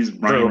 he's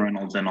Ryan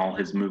Reynolds in all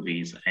his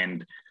movies,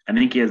 and I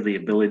think he has the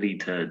ability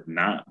to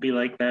not be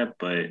like that,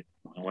 but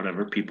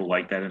whatever, people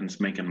like that and it's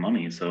making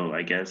money. So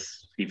I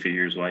guess he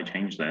figures, why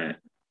change that?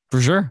 For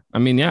sure. I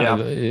mean, yeah.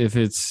 If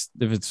it's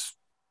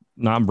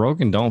not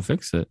broken, don't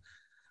fix it.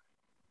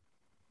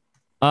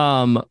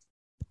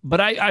 But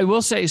I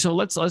will say, so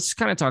let's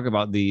kind of talk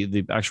about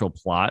the actual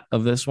plot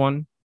of this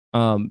one,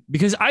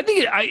 because I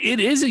think it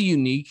is a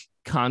unique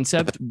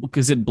concept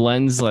because it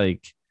blends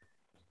like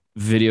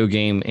video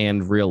game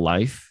and real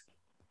life,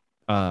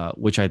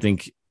 which I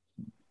think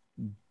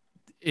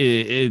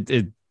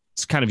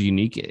it's kind of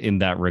unique in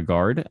that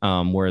regard.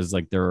 Whereas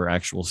like there are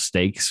actual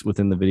stakes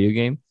within the video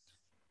game,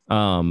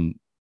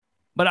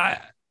 but I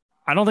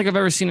don't think I've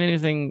ever seen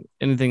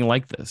anything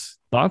like this.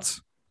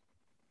 Thoughts?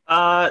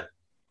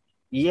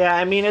 Yeah,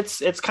 I mean,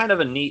 it's kind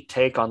of a neat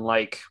take on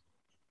like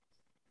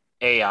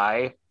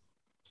AI.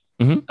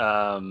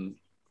 Mm-hmm.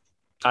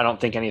 I don't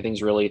think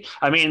anything's really,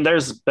 I mean,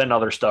 there's been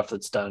other stuff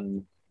that's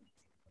done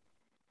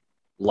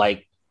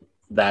like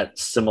that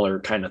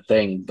similar kind of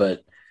thing,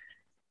 but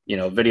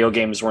video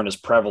games weren't as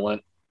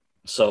prevalent,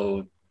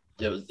 so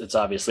it's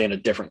obviously in a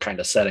different kind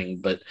of setting.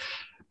 But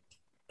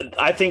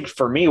I think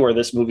for me, where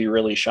this movie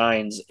really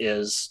shines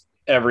is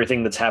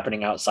everything that's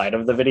happening outside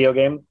of the video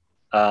game.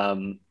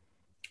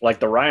 Like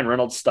the Ryan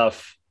Reynolds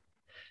stuff.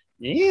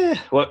 Yeah.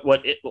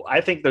 I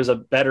think there's a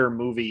better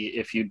movie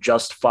if you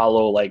just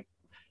follow like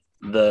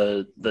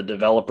the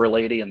developer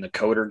lady and the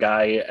coder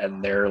guy,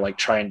 and they're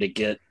trying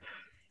to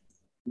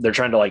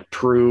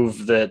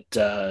prove that,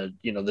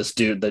 this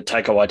dude, that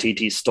Taika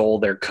Waititi stole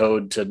their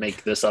code to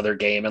make this other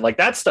game. And like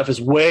that stuff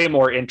is way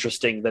more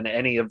interesting than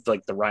any of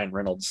like the Ryan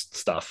Reynolds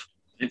stuff.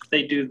 If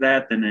they do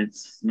that, then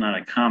it's not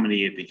a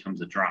comedy. It becomes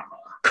a drama.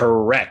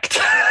 Correct.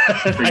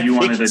 So you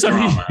wanted a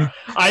drama.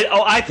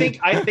 I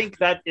think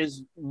that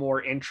is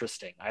more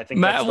interesting. I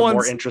think that's a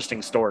more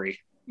interesting story.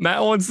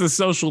 Matt wants the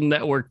Social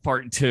Network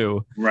Part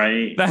 2.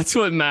 Right. That's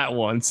what Matt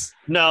wants.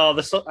 No,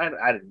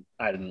 I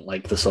didn't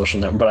like the Social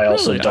Network, but I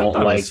also don't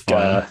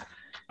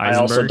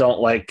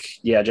like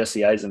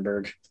Jesse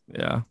Eisenberg.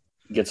 Yeah.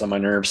 Gets on my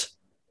nerves.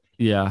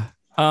 Yeah.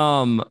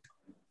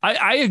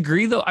 I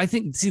agree though. I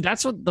think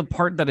that's what the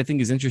part that I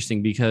think is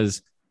interesting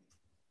because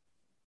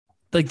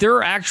like there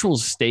are actual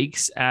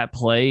stakes at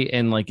play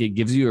and like it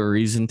gives you a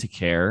reason to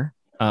care.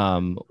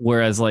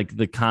 Whereas like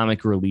the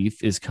comic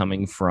relief is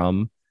coming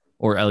from,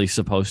 or at least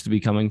supposed to be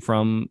coming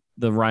from,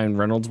 the Ryan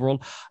Reynolds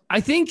world.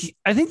 I think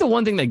the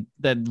one thing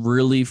that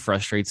really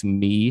frustrates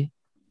me,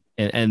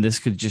 and this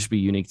could just be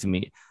unique to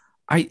me,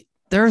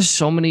 there are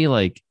so many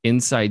like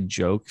inside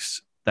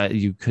jokes that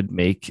you could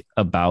make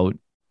about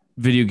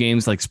video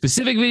games, like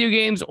specific video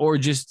games or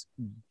just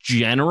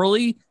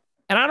generally.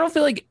 And I don't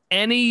feel like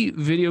any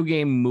video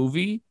game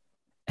movie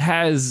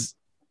has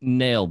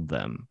nailed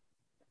them.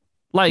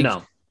 Like,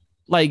 No.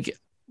 Like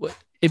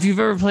if you've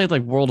ever played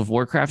like World of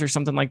Warcraft or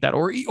something like that,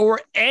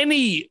 or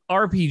any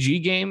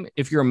RPG game,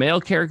 if you're a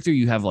male character,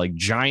 you have like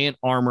giant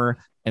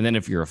armor. And then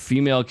if you're a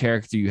female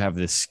character, you have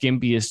the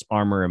skimpiest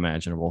armor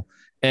imaginable.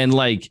 And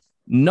like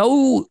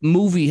no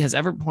movie has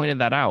ever pointed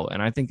that out.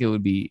 And I think it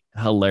would be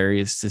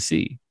hilarious to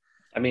see.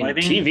 I mean,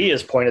 TV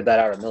has pointed that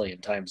out a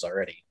million times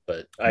already,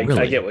 but I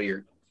get what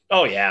you're.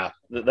 Oh yeah,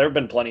 there have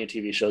been plenty of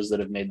TV shows that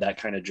have made that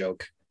kind of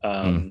joke.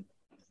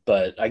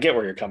 But I get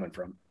where you're coming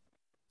from.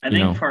 I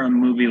think for a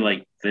movie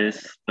like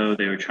this, though,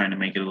 they were trying to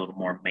make it a little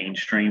more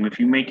mainstream. If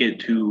you make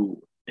it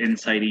too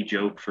inside-y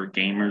joke for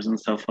gamers and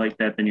stuff like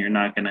that, then you're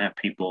not going to have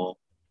people.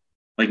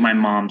 Like my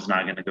mom's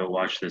not going to go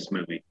watch this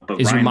movie. But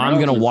is your mom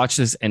going to watch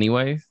this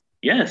anyway?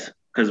 Yes,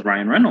 because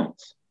Ryan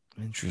Reynolds.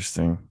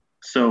 Interesting.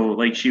 So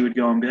like she would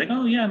go and be like,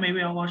 oh yeah,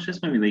 maybe I'll watch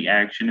this movie, the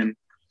action. And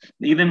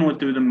even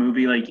through the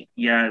movie, like,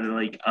 yeah,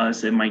 like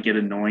us, it might get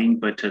annoying,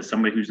 but to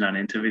somebody who's not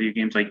into video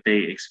games, like they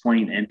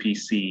explain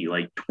NPC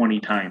like 20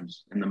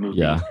 times in the movie.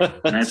 Yeah.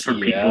 And that's for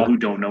people who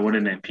don't know what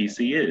an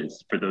NPC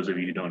is. For those of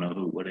you who don't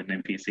know what an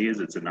NPC is,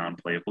 it's a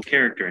non-playable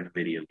character in a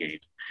video game.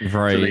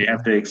 Right. So they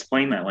have to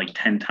explain that like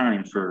 10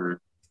 times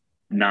for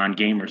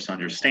non-gamers to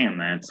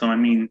understand that. So, I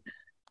mean,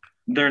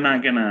 they're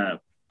not going to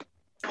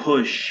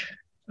push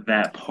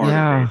that part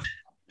of it.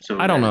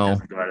 So I don't know. It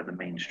doesn't go out of the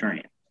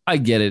mainstream. I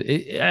get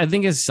it. I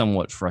think it's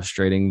somewhat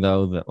frustrating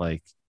though that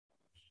like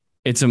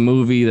it's a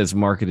movie that's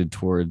marketed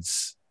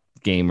towards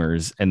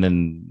gamers, and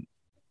then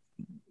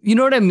you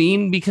know what I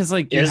mean? Because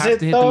like is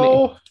it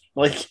though?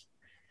 Like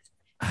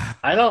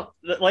I don't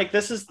like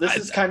this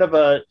is kind of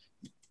a,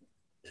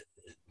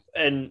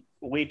 and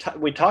we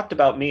talked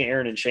about, me,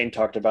 Aaron, and Shane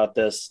talked about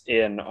this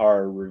in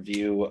our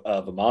review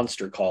of A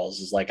Monster Calls.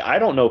 Is like I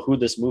don't know who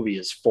this movie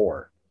is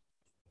for.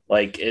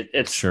 Like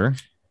it's sure.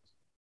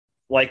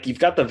 Like you've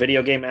got the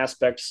video game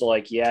aspect, so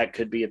like yeah, it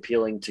could be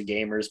appealing to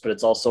gamers, but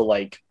it's also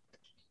like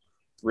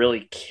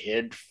really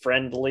kid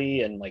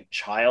friendly and like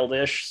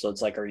childish. So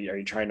it's like, are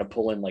you trying to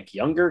pull in like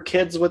younger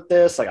kids with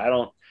this? Like I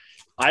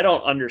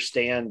don't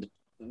understand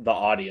the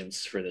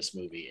audience for this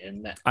movie.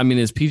 And I mean,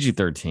 it's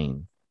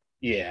PG-13.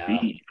 Yeah,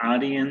 the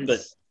audience.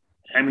 But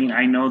I mean,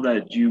 I know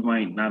that you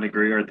might not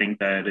agree or think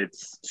that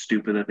it's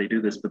stupid that they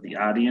do this, but the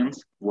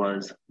audience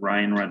was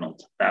Ryan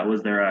Reynolds. That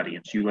was their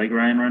audience. You like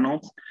Ryan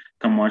Reynolds?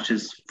 Come watch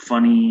this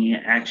funny,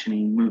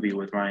 actiony movie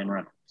with Ryan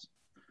Reynolds.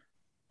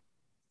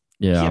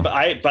 Yeah,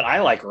 but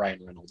I like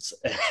Ryan Reynolds,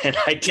 and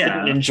I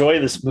didn't enjoy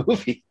this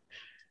movie.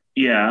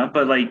 Yeah,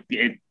 but like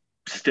it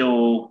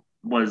still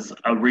was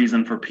a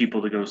reason for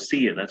people to go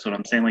see it. That's what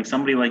I'm saying. Like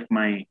somebody like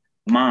my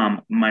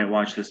mom might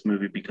watch this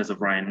movie because of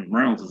Ryan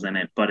Reynolds is in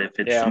it, but if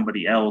it's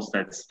somebody else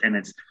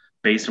it's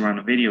based around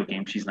a video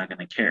game, she's not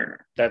going to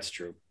care. That's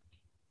true.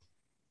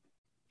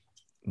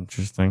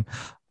 Interesting.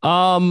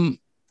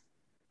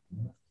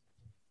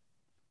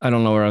 I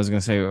don't know what I was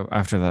going to say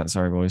after that.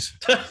 Sorry, boys.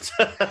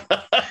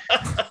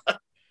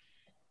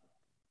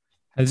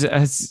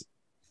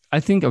 I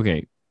think,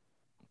 okay.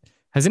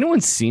 Has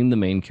anyone seen the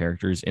main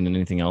characters in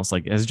anything else?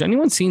 Like, has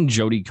anyone seen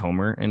Jodie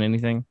Comer in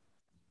anything?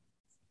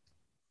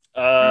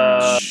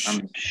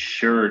 I'm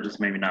sure, just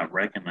maybe not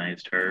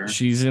recognized her.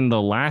 She's in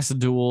The Last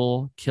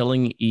Duel,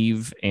 Killing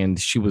Eve, and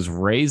she was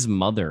Rey's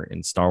mother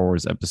in Star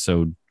Wars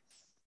Episode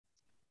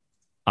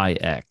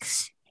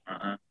IX.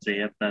 So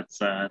yep, that's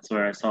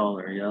where I saw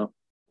her. Yep.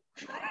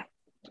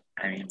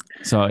 I mean,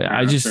 so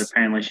I just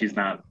apparently she's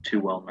not too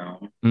well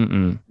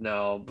known.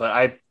 No,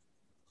 but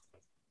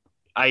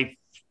I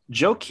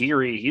Joe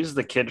Keery, he's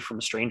the kid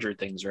from Stranger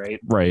Things, right?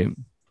 Right.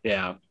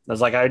 Yeah, I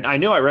was like, I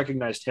knew I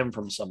recognized him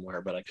from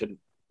somewhere, but I couldn't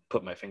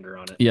put my finger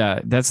on it. Yeah,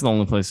 that's the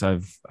only place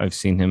I've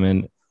seen him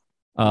in.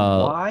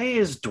 Why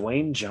is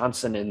Dwayne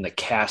Johnson in the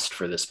cast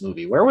for this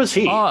movie? Where was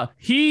he?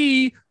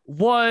 He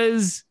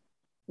was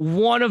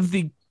one of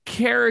the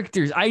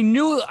characters. I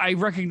knew I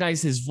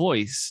recognized his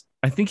voice.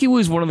 I think he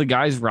was one of the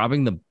guys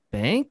robbing the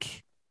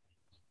bank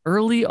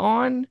early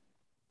on.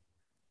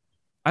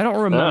 I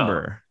don't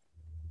remember.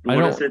 What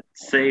does it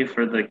say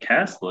for the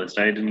cast list?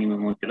 I didn't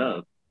even look it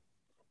up.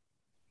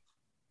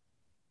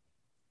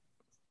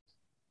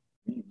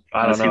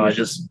 I don't know.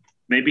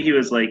 Maybe he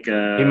was like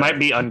he might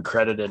be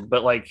uncredited,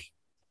 but like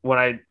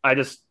when I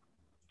just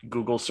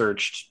Google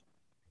searched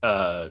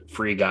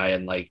Free Guy,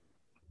 and like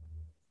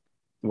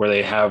where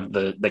they have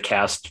the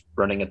cast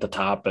running at the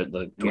top at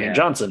the Dwayne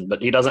Johnson,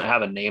 but he doesn't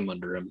have a name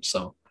under him.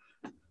 So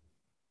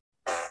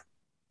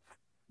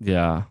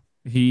Yeah.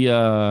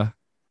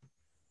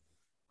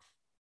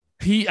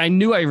 I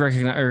knew I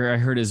recognized or I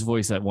heard his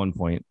voice at one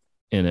point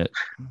in it.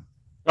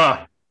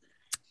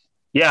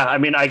 Yeah, I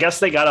mean, I guess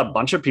they got a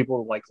bunch of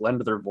people to like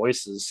lend their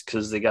voices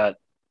because they got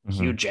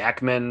Hugh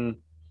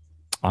Jackman,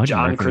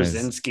 John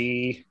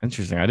Krasinski.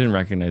 Interesting. I didn't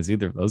recognize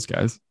either of those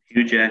guys.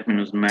 Hugh Jackman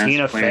was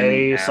Tina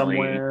Fey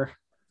somewhere.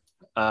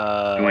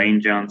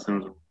 Dwayne Johnson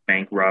was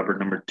bank robber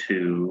number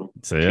 2.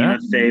 So, yeah. Tina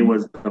Fey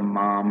was the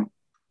mom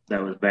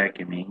that was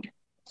vacuuming.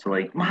 So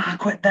like, Ma,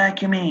 quit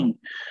vacuuming.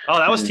 Oh,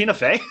 that was Tina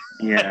Fey?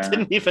 Yeah. I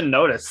didn't even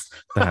notice.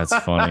 That's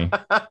funny.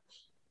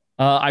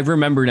 I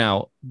remember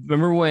now.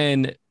 Remember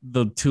when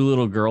the 2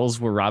 little girls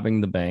were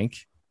robbing the bank?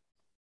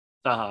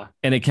 Uh-huh.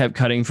 And it kept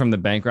cutting from the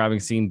bank robbing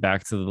scene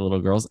back to the little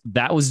girls.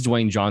 That was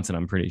Dwayne Johnson,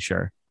 I'm pretty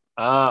sure.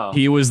 Oh.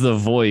 He was the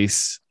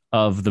voice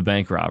of the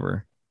bank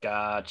robber.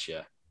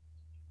 Gotcha.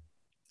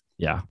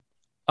 Yeah.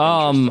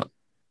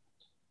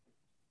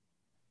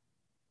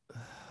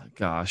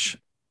 Gosh.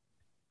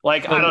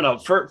 Like, I don't know.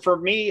 For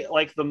me,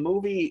 like the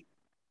movie,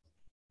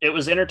 it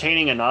was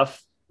entertaining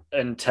enough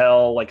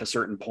until like a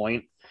certain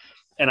point.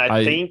 And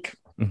I think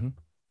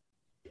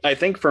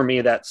for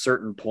me, that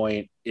certain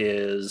point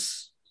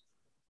is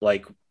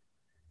like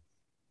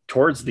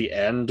towards the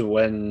end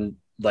when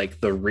like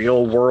the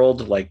real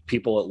world, like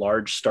people at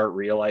large start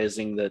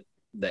realizing that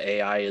the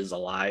AI is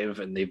alive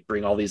and they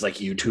bring all these like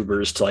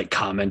YouTubers to like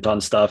comment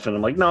on stuff. And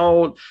I'm like,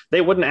 no,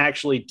 they wouldn't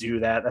actually do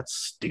that. That's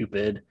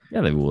stupid.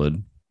 Yeah, they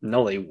would.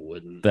 No, they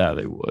wouldn't. Yeah,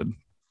 they would.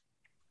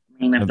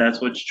 I mean, if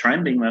that's what's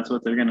trending, that's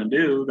what they're gonna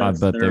do. That's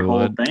their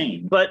whole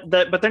thing. But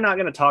they're not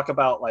gonna talk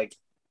about like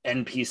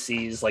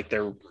NPCs like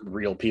they're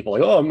real people.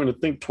 Like, oh, I'm gonna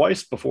think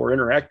twice before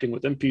interacting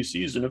with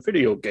NPCs in a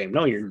video game.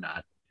 No, you're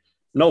not.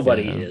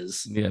 Nobody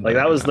is. Yeah, like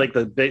that was like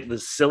the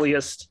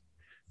silliest,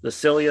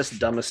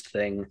 dumbest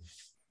thing.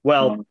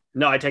 Well,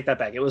 no, I take that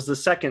back. It was the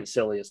second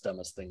silliest,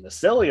 dumbest thing. The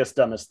silliest,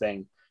 dumbest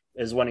thing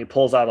is when he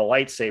pulls out a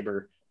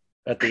lightsaber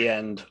at the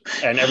end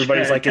and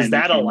everybody's like, is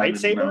that a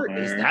lightsaber?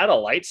 Is that a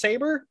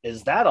lightsaber?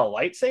 Is that a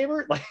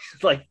lightsaber?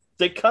 Like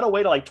they cut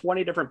away to like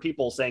 20 different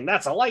people saying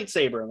that's a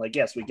lightsaber. And like,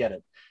 yes, we get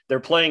it. They're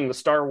playing the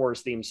Star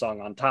Wars theme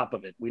song on top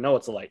of it. We know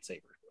it's a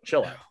lightsaber.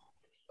 Chill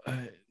out.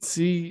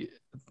 See,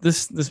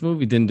 this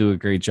movie didn't do a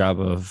great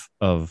job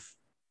of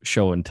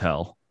show and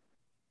tell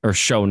or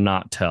show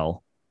not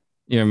tell.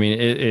 You know what I mean?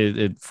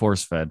 It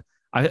force fed.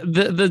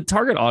 The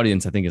target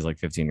audience, I think, is like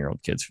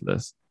 15-year-old kids for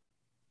this.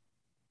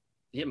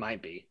 It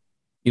might be.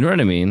 You know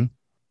what I mean?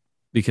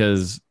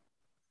 Because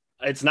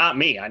it's not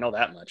me. I know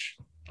that much.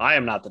 I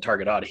am not the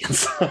target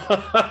audience.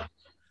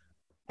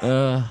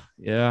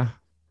 Yeah,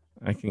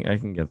 I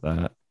can get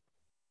that.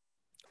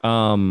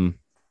 But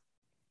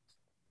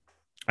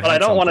I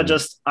don't want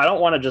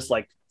to just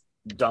like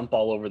dump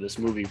all over this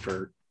movie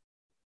for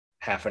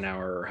half an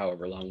hour or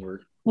however long we're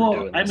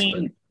doing this. I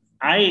mean,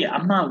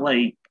 I'm not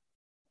like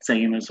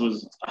saying this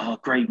was a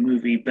great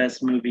movie,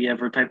 best movie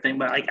ever type thing,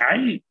 but like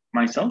I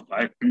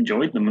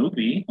enjoyed the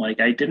movie. Like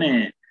I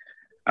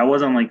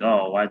wasn't like,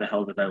 oh, why the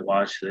hell did I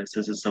watch this?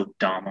 This is so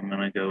dumb. I'm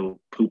gonna go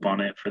poop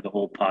on it for the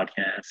whole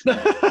podcast.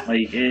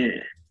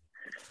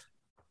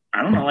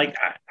 I don't know. Like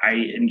I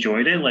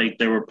enjoyed it. Like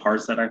there were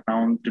parts that I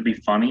found to be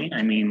funny.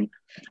 I mean,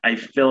 I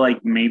feel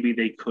like maybe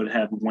they could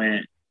have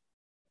went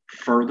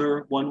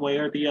further one way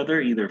or the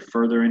other, either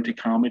further into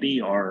comedy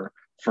or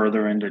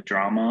further into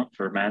drama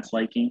for Matt's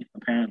liking,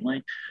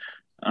 apparently.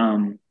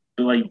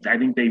 But like I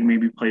think they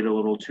maybe played a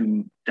little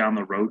too down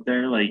the road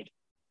there. Like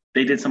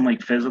they did some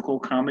like physical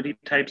comedy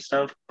type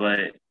stuff,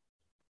 but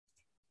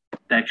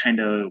that kind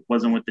of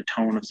wasn't with the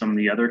tone of some of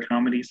the other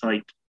comedies.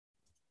 Like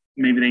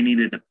maybe they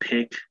needed to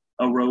pick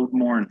a road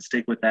more and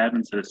stick with that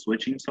instead of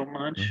switching so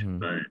much.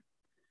 But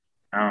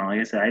I don't know. Like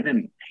I said, I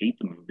didn't hate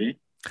the movie.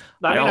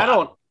 I mean, I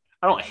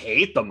don't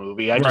hate the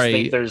movie. I just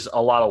think there's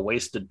a lot of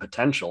wasted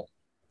potential.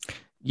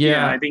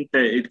 Yeah, I think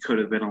that it could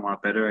have been a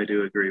lot better. I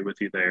do agree with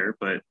you there,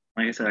 but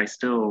like I said, I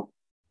still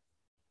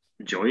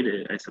enjoyed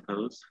it, I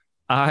suppose.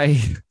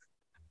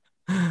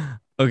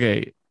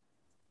 Okay,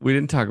 we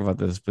didn't talk about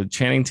this, but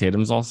Channing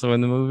Tatum's also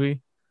in the movie.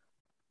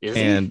 Is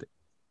he?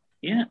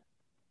 Yeah.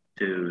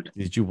 Dude,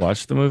 did you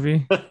watch the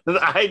movie?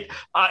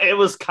 It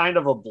was kind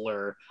of a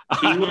blur.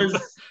 He was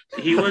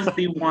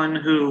the one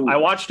who I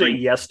watched it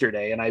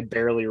yesterday, and I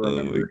barely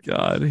remember. Oh my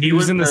god, he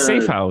was in the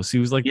safe house. He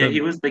was like,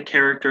 he was the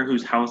character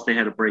whose house they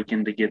had to break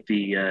in to get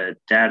the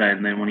data,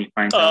 and then when he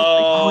finds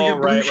out, you're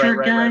blue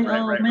shirt guy,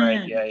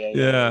 man,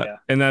 yeah.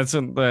 And that's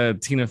when the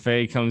Tina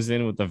Fey comes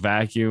in with the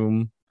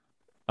vacuum,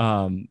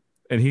 and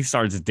he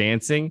starts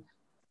dancing.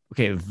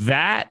 Okay,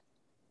 that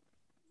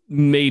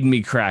made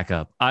me crack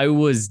up. I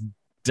was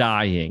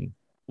dying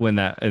when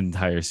that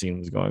entire scene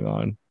was going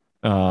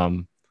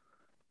on,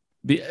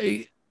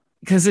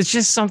 because it's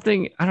just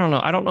something I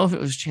don't know if it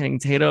was Channing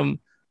Tatum.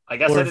 I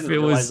guess I didn't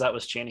realize that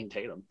was Channing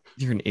Tatum.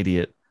 You're an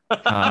idiot.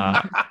 But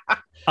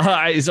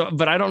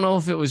I don't know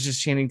if it was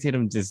just Channing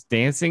Tatum just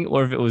dancing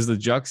or if it was the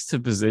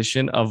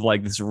juxtaposition of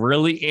like this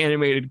really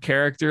animated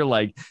character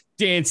like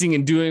dancing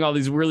and doing all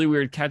these really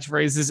weird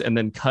catchphrases and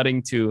then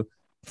cutting to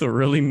the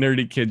really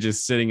nerdy kid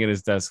just sitting at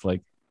his desk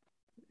like,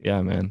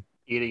 Yeah, man.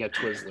 eating a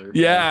Twizzler.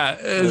 Yeah,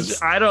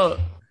 I don't,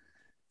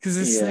 because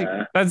it's like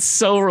that's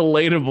so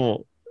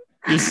relatable.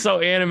 You're so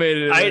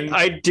animated.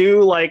 I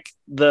do like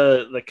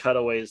the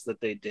cutaways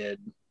that they did.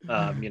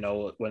 You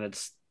know, when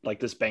it's like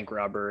this bank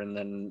robber and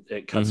then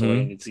it cuts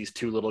away and it's these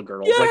two little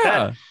girls. Yeah. Like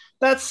that.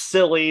 That's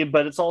silly,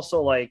 but it's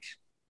also like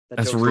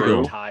that's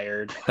real.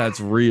 Tired. That's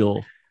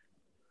real.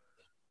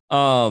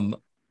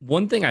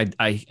 One thing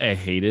I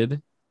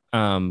hated,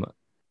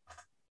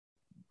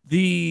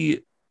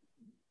 the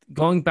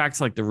going back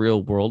to like the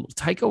real world,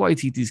 Taika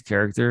Waititi's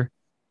character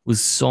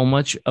was so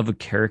much of a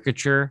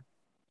caricature,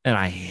 and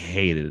I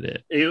hated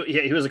it.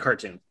 He was a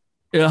cartoon.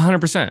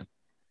 100%.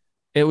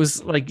 It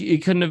was like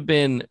it couldn't have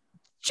been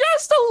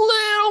just a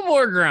little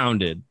more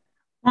grounded.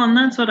 Well, and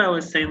that's what I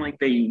was saying. Like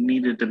they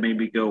needed to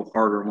maybe go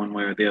harder one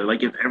way or the other.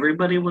 Like if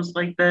everybody was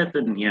like that,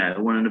 then yeah, it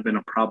wouldn't have been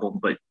a problem.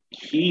 But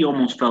he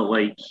almost felt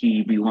like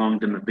he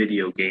belonged in the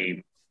video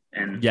game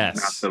and not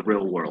the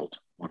real world.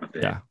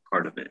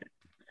 Part of it.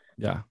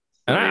 Yeah,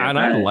 so,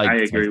 I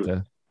agree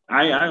with.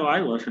 I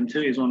love him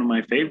too. He's one of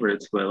my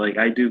favorites. But like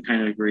I do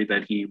kind of agree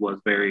that he was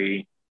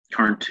very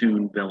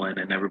cartoon villain,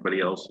 and everybody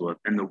else was,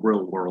 and the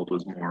real world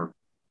was more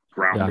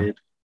grounded.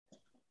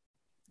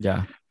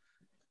 Yeah.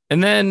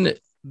 And then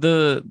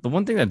the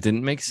one thing that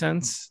didn't make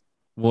sense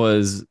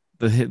was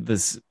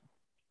this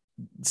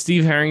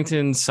Steve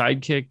Harrington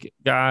sidekick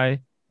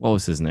guy. What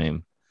was his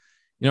name?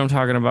 You know what I'm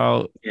talking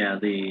about? Yeah,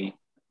 the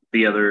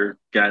other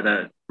guy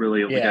that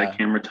really only got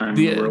camera time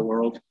in the real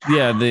world.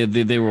 Yeah,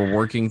 they were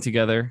working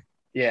together.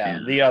 Yeah,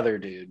 the other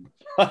dude.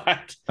 I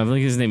think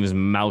his name is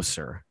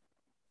Mouser.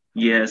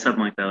 Yeah,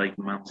 something like that, like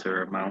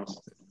Mouser or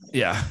Mouse.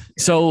 Yeah.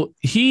 So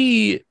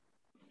he,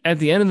 at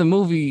the end of the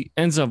movie,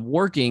 ends up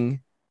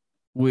working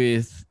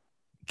with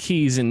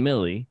Keys and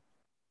Millie,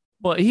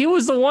 but he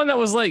was the one that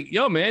was like,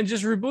 "Yo, man,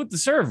 just reboot the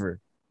server."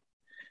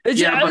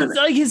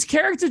 Like his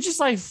character just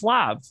like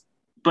flopped.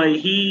 But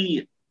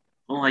I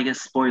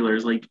guess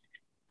spoilers. Like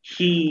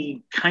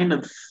he kind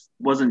of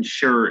wasn't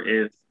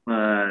sure if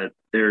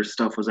their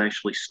stuff was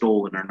actually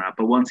stolen or not.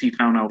 But once he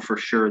found out for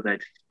sure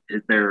that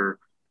their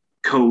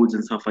codes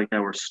and stuff like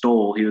that were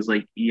stole, he was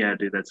like, "Yeah,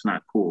 dude, that's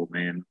not cool,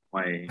 man.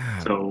 Why?"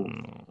 So.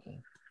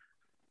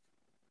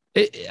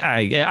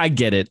 I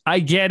get it. I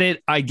get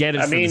it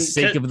for the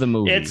sake of the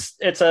movie.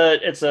 It's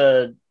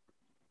a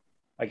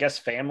I guess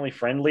family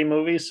friendly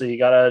movie, so you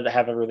gotta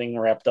have everything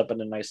wrapped up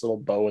in a nice little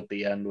bow at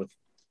the end with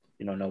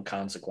no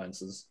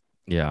consequences.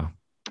 Yeah.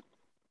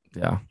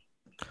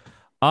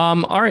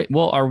 All right.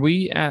 Well, are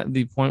we at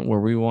the point where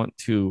we want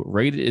to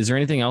rate it? Is there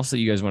anything else that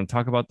you guys want to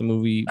talk about the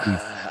movie?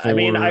 I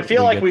mean, I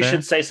feel like we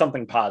should say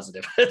something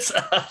positive. It's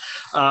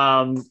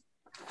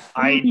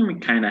I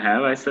kind of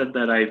have. I said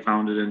that I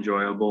found it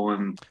enjoyable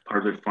and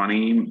partly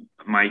funny.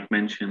 Mike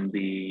mentioned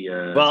the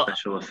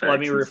special effects. Let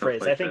me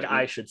rephrase. I think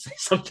I should say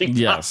something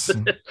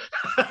positive.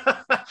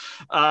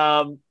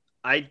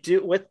 I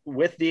do,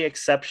 with the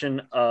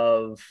exception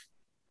of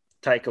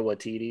Taika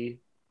Waititi.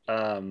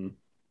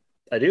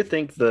 I do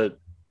think the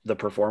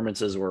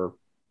performances were,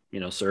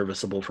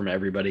 serviceable from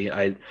everybody.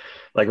 I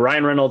like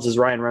Ryan Reynolds is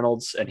Ryan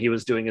Reynolds, and he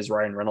was doing his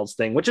Ryan Reynolds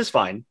thing, which is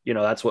fine.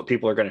 That's what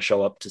people are going to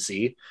show up to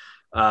see.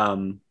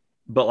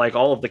 But like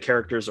all of the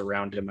characters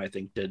around him, I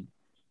think did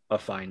a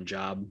fine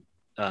job.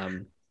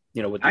 With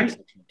the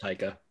exception of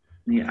Taika.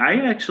 Yeah,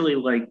 I actually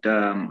liked.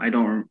 I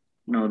don't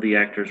know the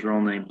actor's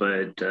real name,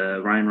 but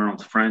Ryan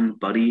Reynolds' friend,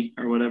 Buddy,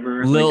 or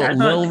whatever.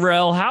 Lil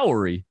Rel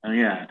Howery.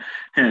 Yeah,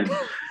 him.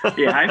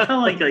 Yeah, I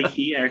felt like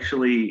he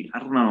actually, I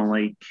don't know,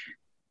 like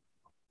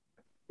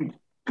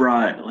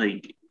brought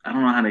like, I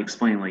don't know how to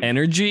explain, like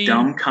energy,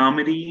 dumb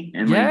comedy,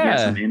 and like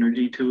some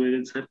energy to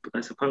it, I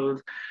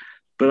suppose.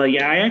 But like,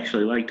 yeah, I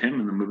actually liked him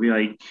in the movie.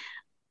 Like,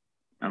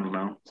 I don't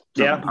know.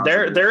 Yeah,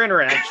 their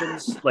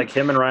interactions, like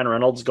him and Ryan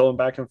Reynolds going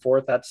back and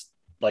forth, that's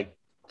like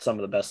some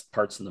of the best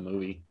parts in the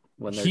movie.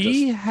 When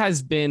he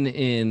has been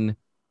in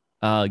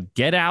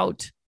Get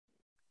Out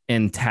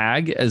and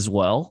Tag as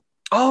well.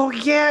 Oh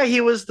yeah, he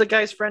was the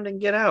guy's friend in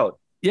Get Out.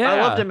 Yeah, I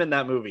loved him in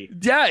that movie.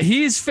 Yeah,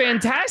 he's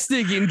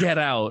fantastic in Get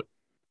Out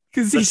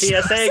because he's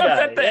TSA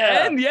guy at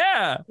the end.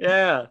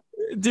 Yeah,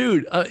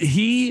 dude.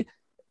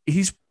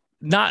 He's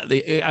not.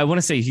 I want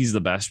to say he's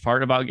the best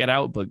part about Get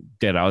Out, but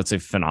Get Out's a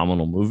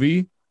phenomenal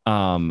movie.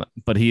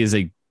 But he is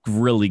a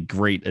really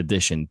great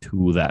addition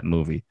to that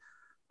movie.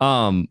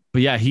 But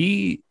yeah,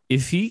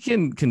 if he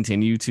can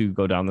continue to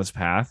go down this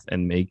path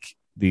and make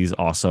these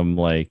awesome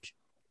like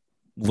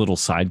little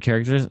side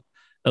characters,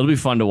 it'll be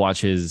fun to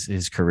watch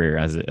his career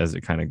as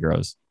it kind of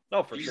grows.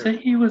 Oh, for sure. You say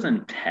he was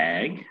in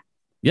Tag?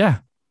 Yeah.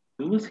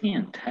 Who was he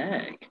in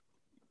Tag?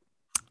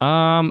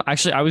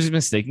 Actually, I was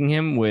mistaking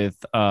him with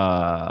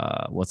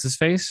what's his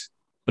face,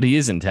 but he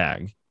is in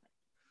Tag.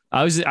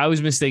 I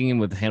was mistaking him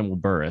with Hannibal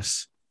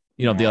Buress,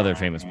 the other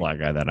famous black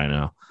guy that I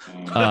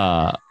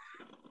know.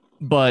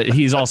 But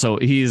he's also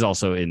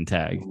in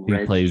Tag.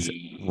 He plays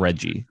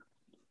Reggie.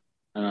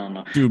 I don't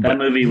know. Dude, that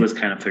movie was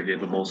kind of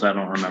forgivable, so I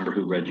don't remember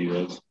who Reggie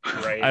was.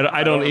 Right.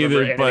 I don't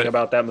either. But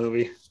about that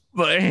movie,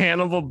 but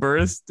Hannibal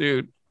Buress,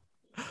 dude.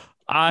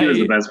 He was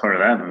the best part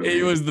of that movie.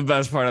 It was the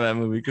best part of that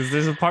movie because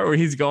there's a part where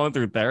he's going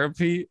through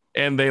therapy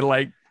and they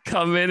like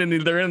come in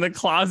and they're in the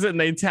closet and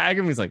they tag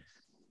him. He's like,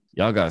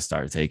 y'all gotta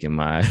start taking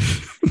my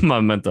my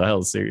mental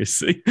health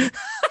seriously.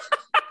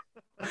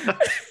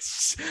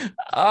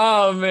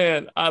 Oh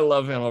man, I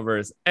love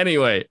Hamilverse.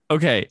 Anyway,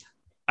 okay.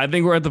 I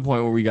think we're at the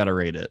point where we gotta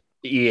rate it.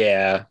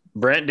 Yeah.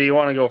 Brent, do you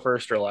want to go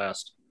first or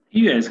last?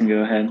 You guys can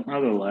go ahead.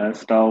 I'll go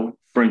last. I'll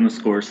bring the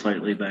score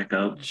slightly back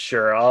up.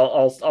 Sure.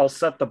 I'll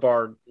set the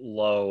bar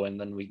low and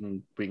then we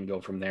can go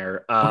from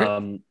there. Okay.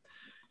 I'm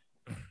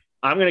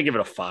gonna give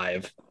it a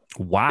 5.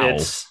 Wow.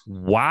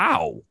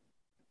 Wow.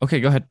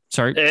 Okay, go ahead.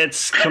 Sorry.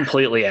 It's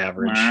completely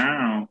average.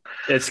 Wow.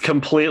 It's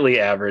completely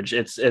average.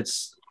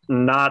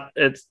 I'm not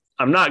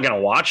gonna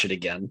watch it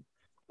again.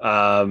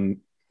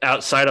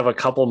 Outside of a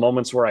couple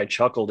moments where I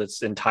chuckled,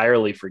 it's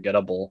entirely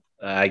forgettable.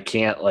 I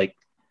can't like.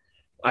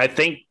 I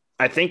think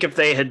if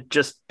they had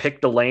just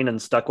picked a lane and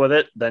stuck with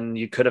it, then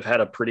you could have had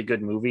a pretty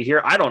good movie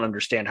here. I don't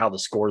understand how the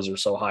scores are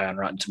so high on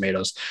Rotten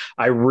Tomatoes.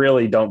 I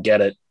really don't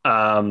get it.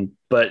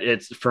 But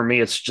for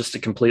me, it's just a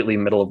completely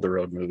middle of the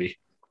road movie.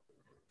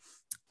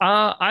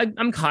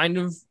 I'm kind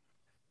of.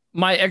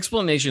 My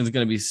explanation is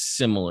going to be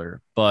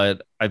similar,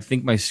 but I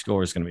think my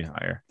score is going to be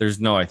higher. There's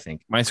no, I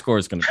think my score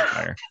is going to be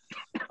higher.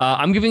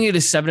 I'm giving it a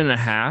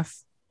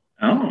 7.5.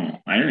 Oh,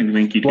 I didn't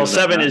think you'd. Well,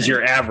 7 is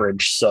your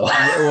average, so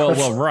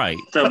well, right.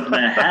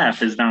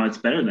 7.5 is now it's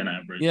better than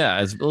average.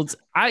 Yeah,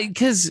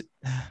 because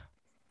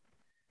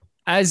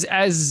as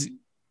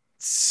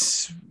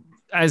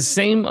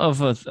same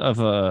of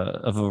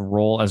a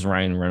role as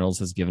Ryan Reynolds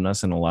has given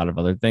us in a lot of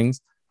other things,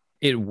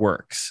 it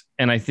works,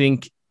 and I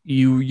think.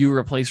 You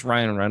replace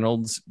Ryan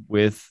Reynolds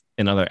with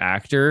another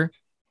actor,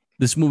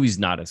 this movie's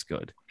not as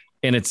good.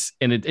 And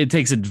it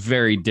takes a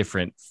very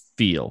different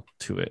feel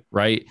to it,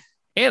 right?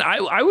 And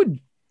I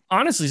would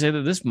honestly say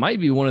that this might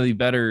be one of the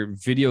better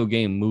video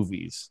game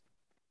movies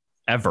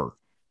ever.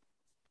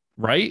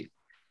 Right?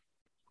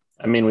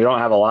 I mean, we don't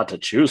have a lot to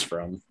choose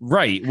from.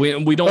 Right.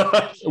 We don't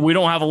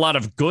have a lot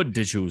of good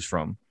to choose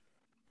from.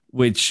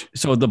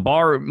 So the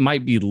bar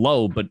might be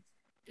low, but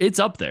it's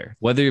up there,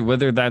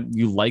 whether that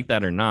you like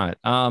that or not.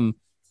 And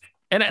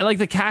like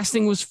the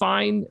casting was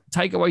fine.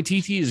 Taika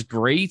Waititi is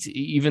great,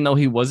 even though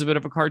he was a bit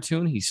of a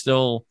cartoon. He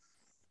still,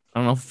 I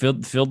don't know,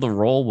 filled the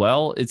role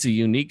well. It's a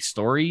unique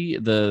story.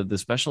 The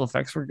special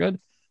effects were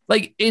good.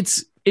 Like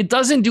it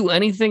doesn't do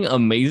anything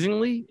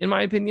amazingly, in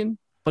my opinion,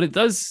 but it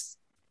does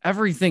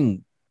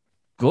everything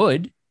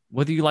good,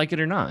 whether you like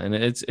it or not. And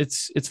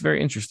it's very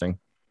interesting.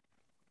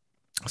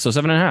 So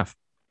 7.5.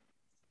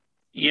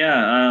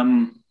 Yeah.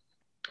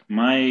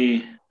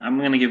 I'm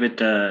gonna give it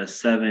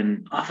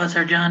 7.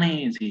 Officer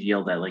Johnny. He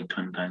yelled that like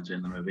 20 times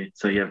in the movie,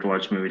 so you have to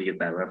watch the movie to get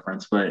that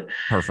reference. But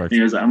perfect.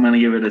 Anyways, I'm gonna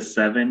give it a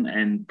 7,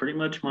 and pretty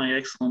much my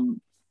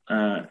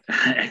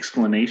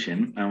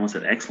explanation. I almost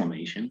said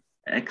exclamation.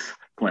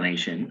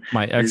 Explanation.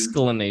 My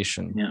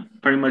explanation. Yeah,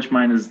 pretty much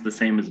mine is the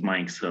same as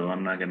Mike's, so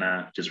I'm not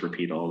gonna just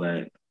repeat all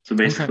that. So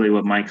basically,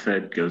 what Mike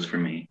said goes for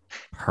me.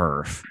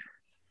 Perf.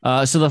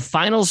 So the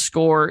final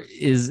score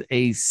is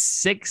a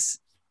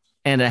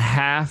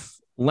 6.5.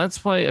 Let's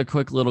play a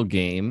quick little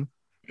game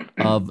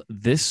of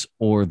this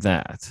or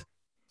that.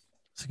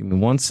 So give me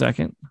 1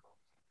 second.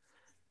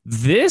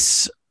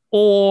 This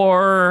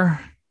or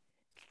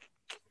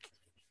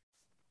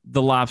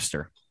The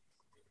Lobster?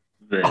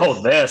 This.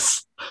 Oh,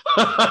 this.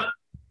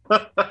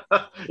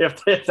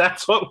 if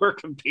that's what we're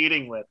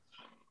competing with.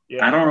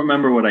 Yeah. I don't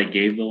remember what I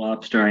gave The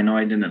Lobster. I know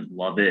I didn't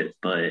love it,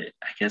 but I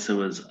guess it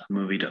was a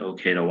movie to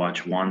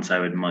watch once. I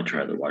would much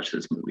rather watch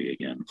this movie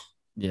again.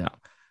 Yeah.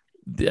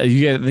 I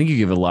think you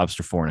give it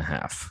Lobster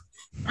 4.5.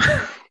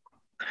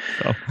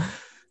 So,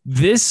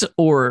 this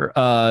or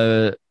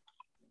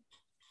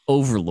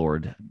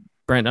Overlord?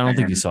 Brent, I don't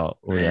think you saw it.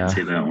 I didn't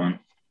see that one.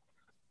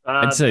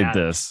 I'd say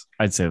this.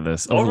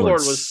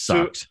 Overlord was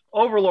sucked.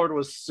 Overlord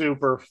was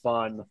super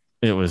fun.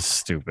 It was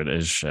stupid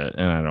as shit,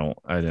 and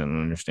I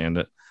didn't understand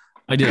it.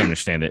 I did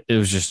understand it. It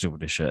was just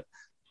stupid as shit.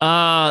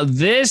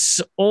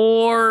 This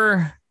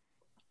or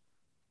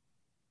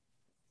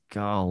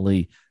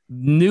golly.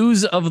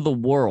 News of the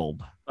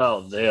World.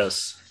 Oh,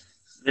 this.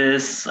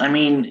 I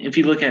mean, if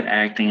you look at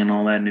acting and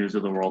all that, News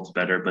of the World's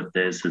better, but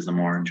this is a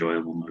more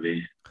enjoyable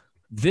movie.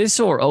 This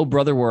or Oh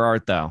Brother, Where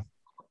Art Thou?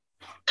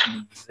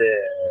 This.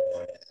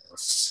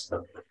 It's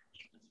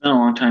been a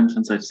long time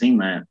since I've seen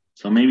that.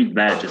 So maybe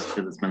that, just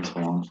because it's been so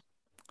long.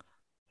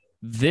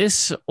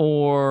 This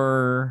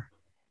or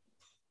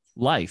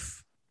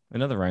Life?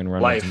 Another Ryan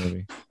Reynolds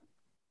movie.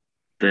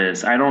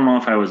 This. I don't know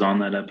if I was on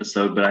that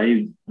episode, but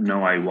I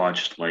know I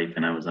watched Life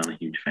and I was not a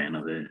huge fan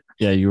of it.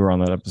 Yeah, you were on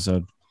that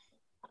episode.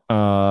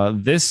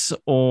 This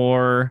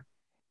or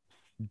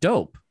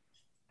Dope?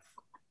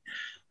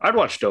 I'd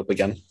watch Dope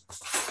again.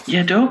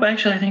 Yeah, Dope.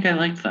 Actually, I think I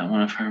liked that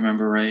one if I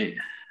remember right.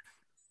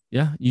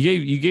 Yeah,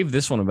 you gave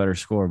this one a better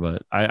score,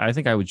 but I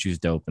think I would choose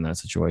Dope in that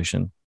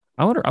situation.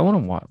 I want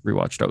to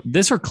rewatch Dope.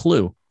 This or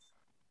Clue?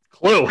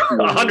 Clue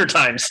 100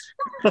 times.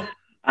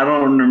 I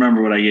don't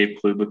remember what I gave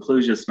Clue, but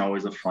Clue's just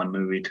always a fun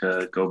movie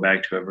to go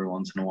back to every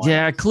once in a while.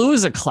 Yeah, Clue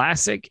is a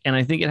classic, and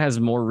I think it has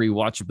more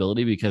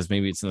rewatchability because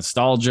maybe it's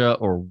nostalgia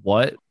or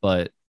what.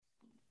 But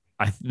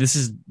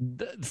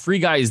Free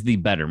Guy is the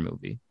better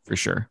movie for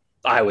sure.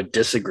 I would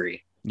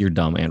disagree. You're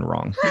dumb and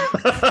wrong.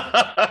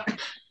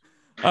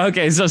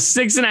 Okay, so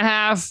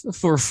 6.5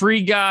 for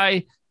Free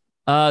Guy.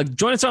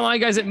 Join us online,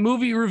 guys, at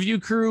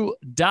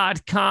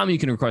moviereviewcrew.com. You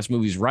can request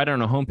movies right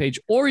on our homepage,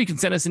 or you can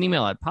send us an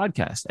email at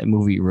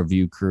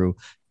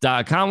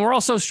podcast@moviereviewcrew.com. We're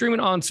also streaming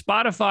on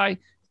Spotify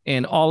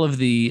and all of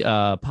the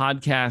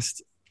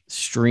podcast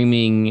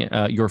streaming,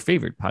 your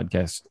favorite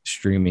podcast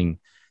streaming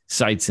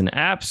sites and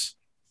apps.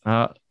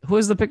 Who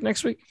is the pick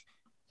next week?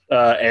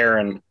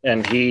 Aaron,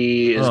 and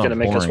he is going to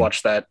make us boring.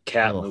 watch that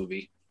cat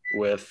movie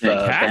with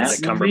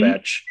Cats Benedict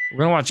Cumberbatch. We're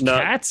going to watch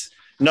Cats?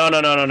 No.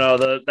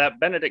 That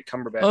Benedict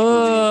Cumberbatch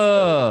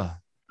movie,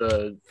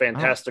 the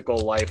fantastical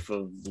life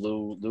of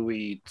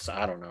Louis.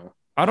 I don't know.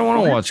 I don't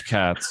want to watch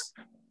Cats.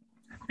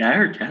 Yeah, I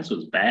heard Cats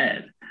was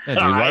bad.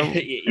 Yeah,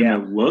 dude, Yeah.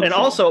 And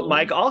also,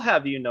 Mike, I'll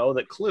have you know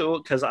that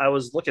Clue, because I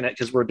was looking at,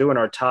 because we're doing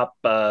our top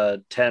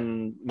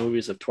 10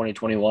 movies of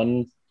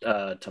 2021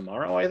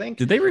 tomorrow, I think.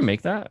 Did they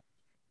remake that?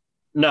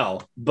 No,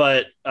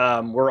 but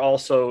we're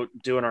also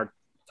doing our.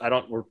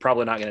 We're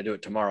probably not going to do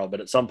it tomorrow, but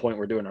at some point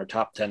we're doing our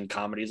top 10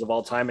 comedies of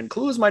all time, and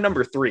Clue is my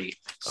number 3.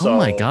 So, oh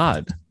my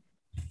god!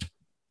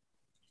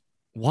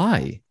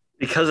 Why?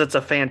 Because it's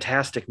a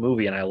fantastic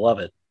movie and I love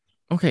it.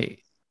 Okay,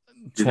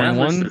 Dude,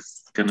 21.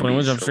 It's gonna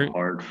 21 be Jump so Street.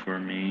 hard for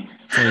me.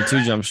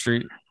 22 Jump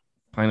Street,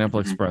 Pineapple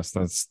Express.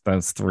 That's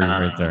 3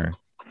 right there.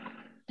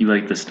 You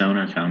like the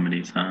stoner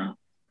comedies, huh?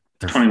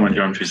 They're 21 funny.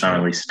 Jump Street's not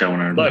really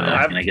stoner. Look, but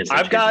I mean, I guess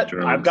I've got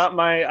drugs.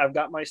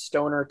 my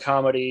stoner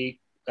comedy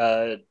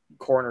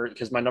corner,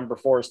 because my number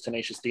 4 is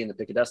Tenacious D and the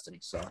Pick of Destiny.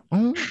 So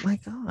Oh my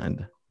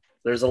god!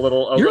 there's a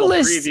little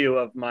list- preview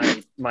of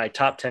my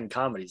top 10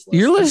 comedies list.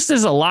 Your list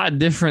is a lot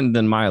different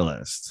than my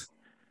list.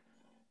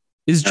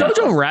 Is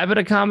Jojo Rabbit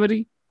a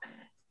comedy?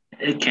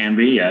 It can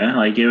be, yeah.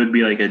 Like it would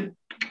be like a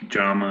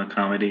drama,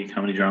 comedy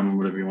drama,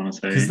 whatever you want to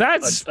say. Because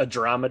that's a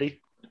dramedy.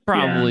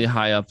 probably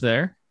high up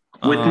there.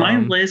 With my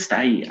list,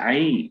 I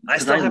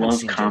still haven't love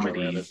seen Jojo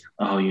comedy. Rabbit.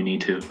 Oh, you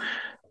need to.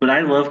 But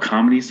I love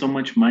comedy so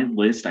much. My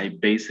list, I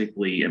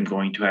basically am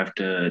going to have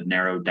to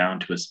narrow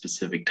down to a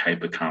specific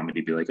type of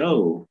comedy. Be like,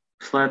 oh,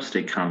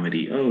 slapstick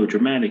comedy. Oh,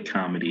 dramatic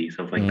comedy.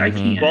 Stuff like I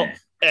can't. Well,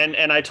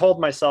 and I told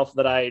myself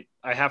that I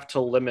have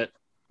to limit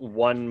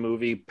one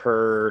movie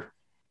per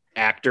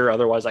actor.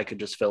 Otherwise, I could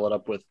just fill it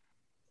up with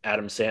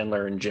Adam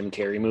Sandler and Jim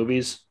Carrey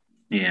movies.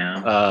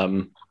 Yeah.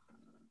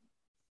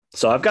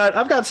 So I've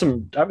got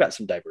some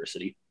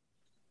diversity.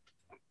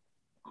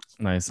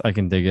 Nice. I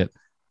can dig it.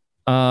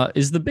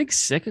 Is The Big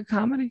Sick a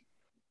comedy?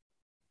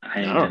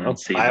 I don't know.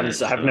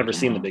 I've never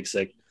seen The Big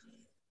Sick.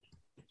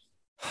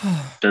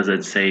 Does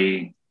it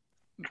say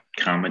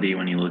comedy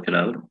when you look it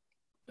up?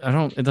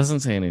 It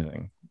doesn't say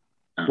anything.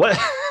 What?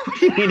 What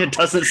do you mean it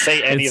doesn't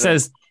say anything? It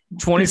says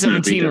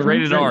 2017 It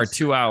rated R, says-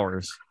 2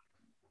 hours.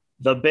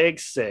 The Big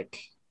Sick.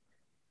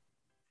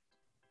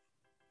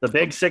 The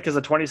Big Sick is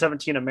a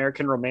 2017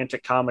 American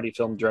romantic comedy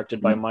film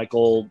directed by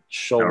Michael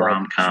Scholz.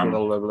 rom-com.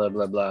 Blah, blah,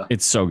 blah, blah.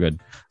 It's so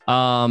good.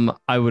 I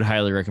would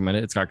highly recommend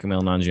it. It's got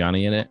Kumail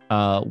Nanjiani in it.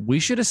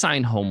 We should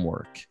assign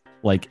homework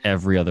like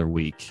every other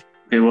week.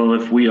 Okay, well,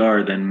 if we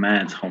are, then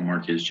Matt's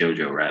homework is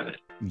Jojo Rabbit.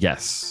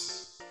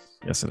 Yes.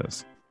 Yes, it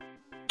is.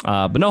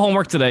 But no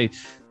homework today.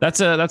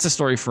 That's a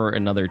story for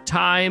another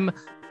time.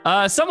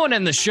 Someone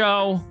end the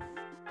show.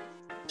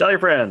 Tell your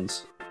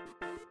friends.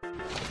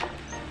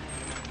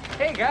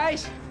 Hey,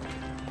 guys.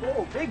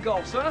 Oh, big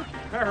gulps, huh?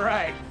 All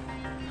right.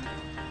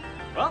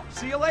 Well,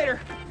 see you later.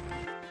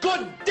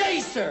 Good day,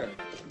 sir.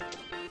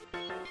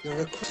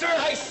 Sir,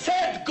 I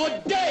said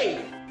good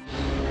day.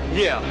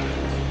 Yeah.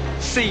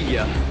 See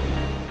ya.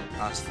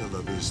 Hasta la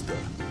vista,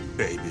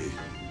 baby.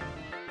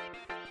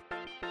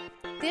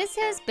 This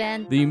has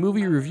been The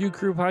Movie Review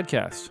Crew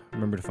podcast.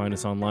 Remember to find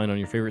us online on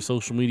your favorite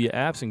social media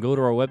apps and go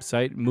to our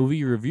website,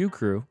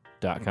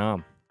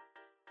 moviereviewcrew.com.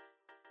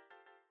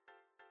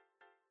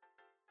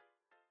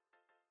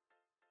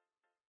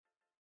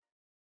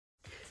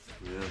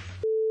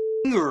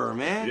 Linger,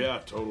 man. Yeah,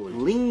 totally.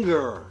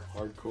 Linger.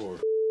 Hardcore.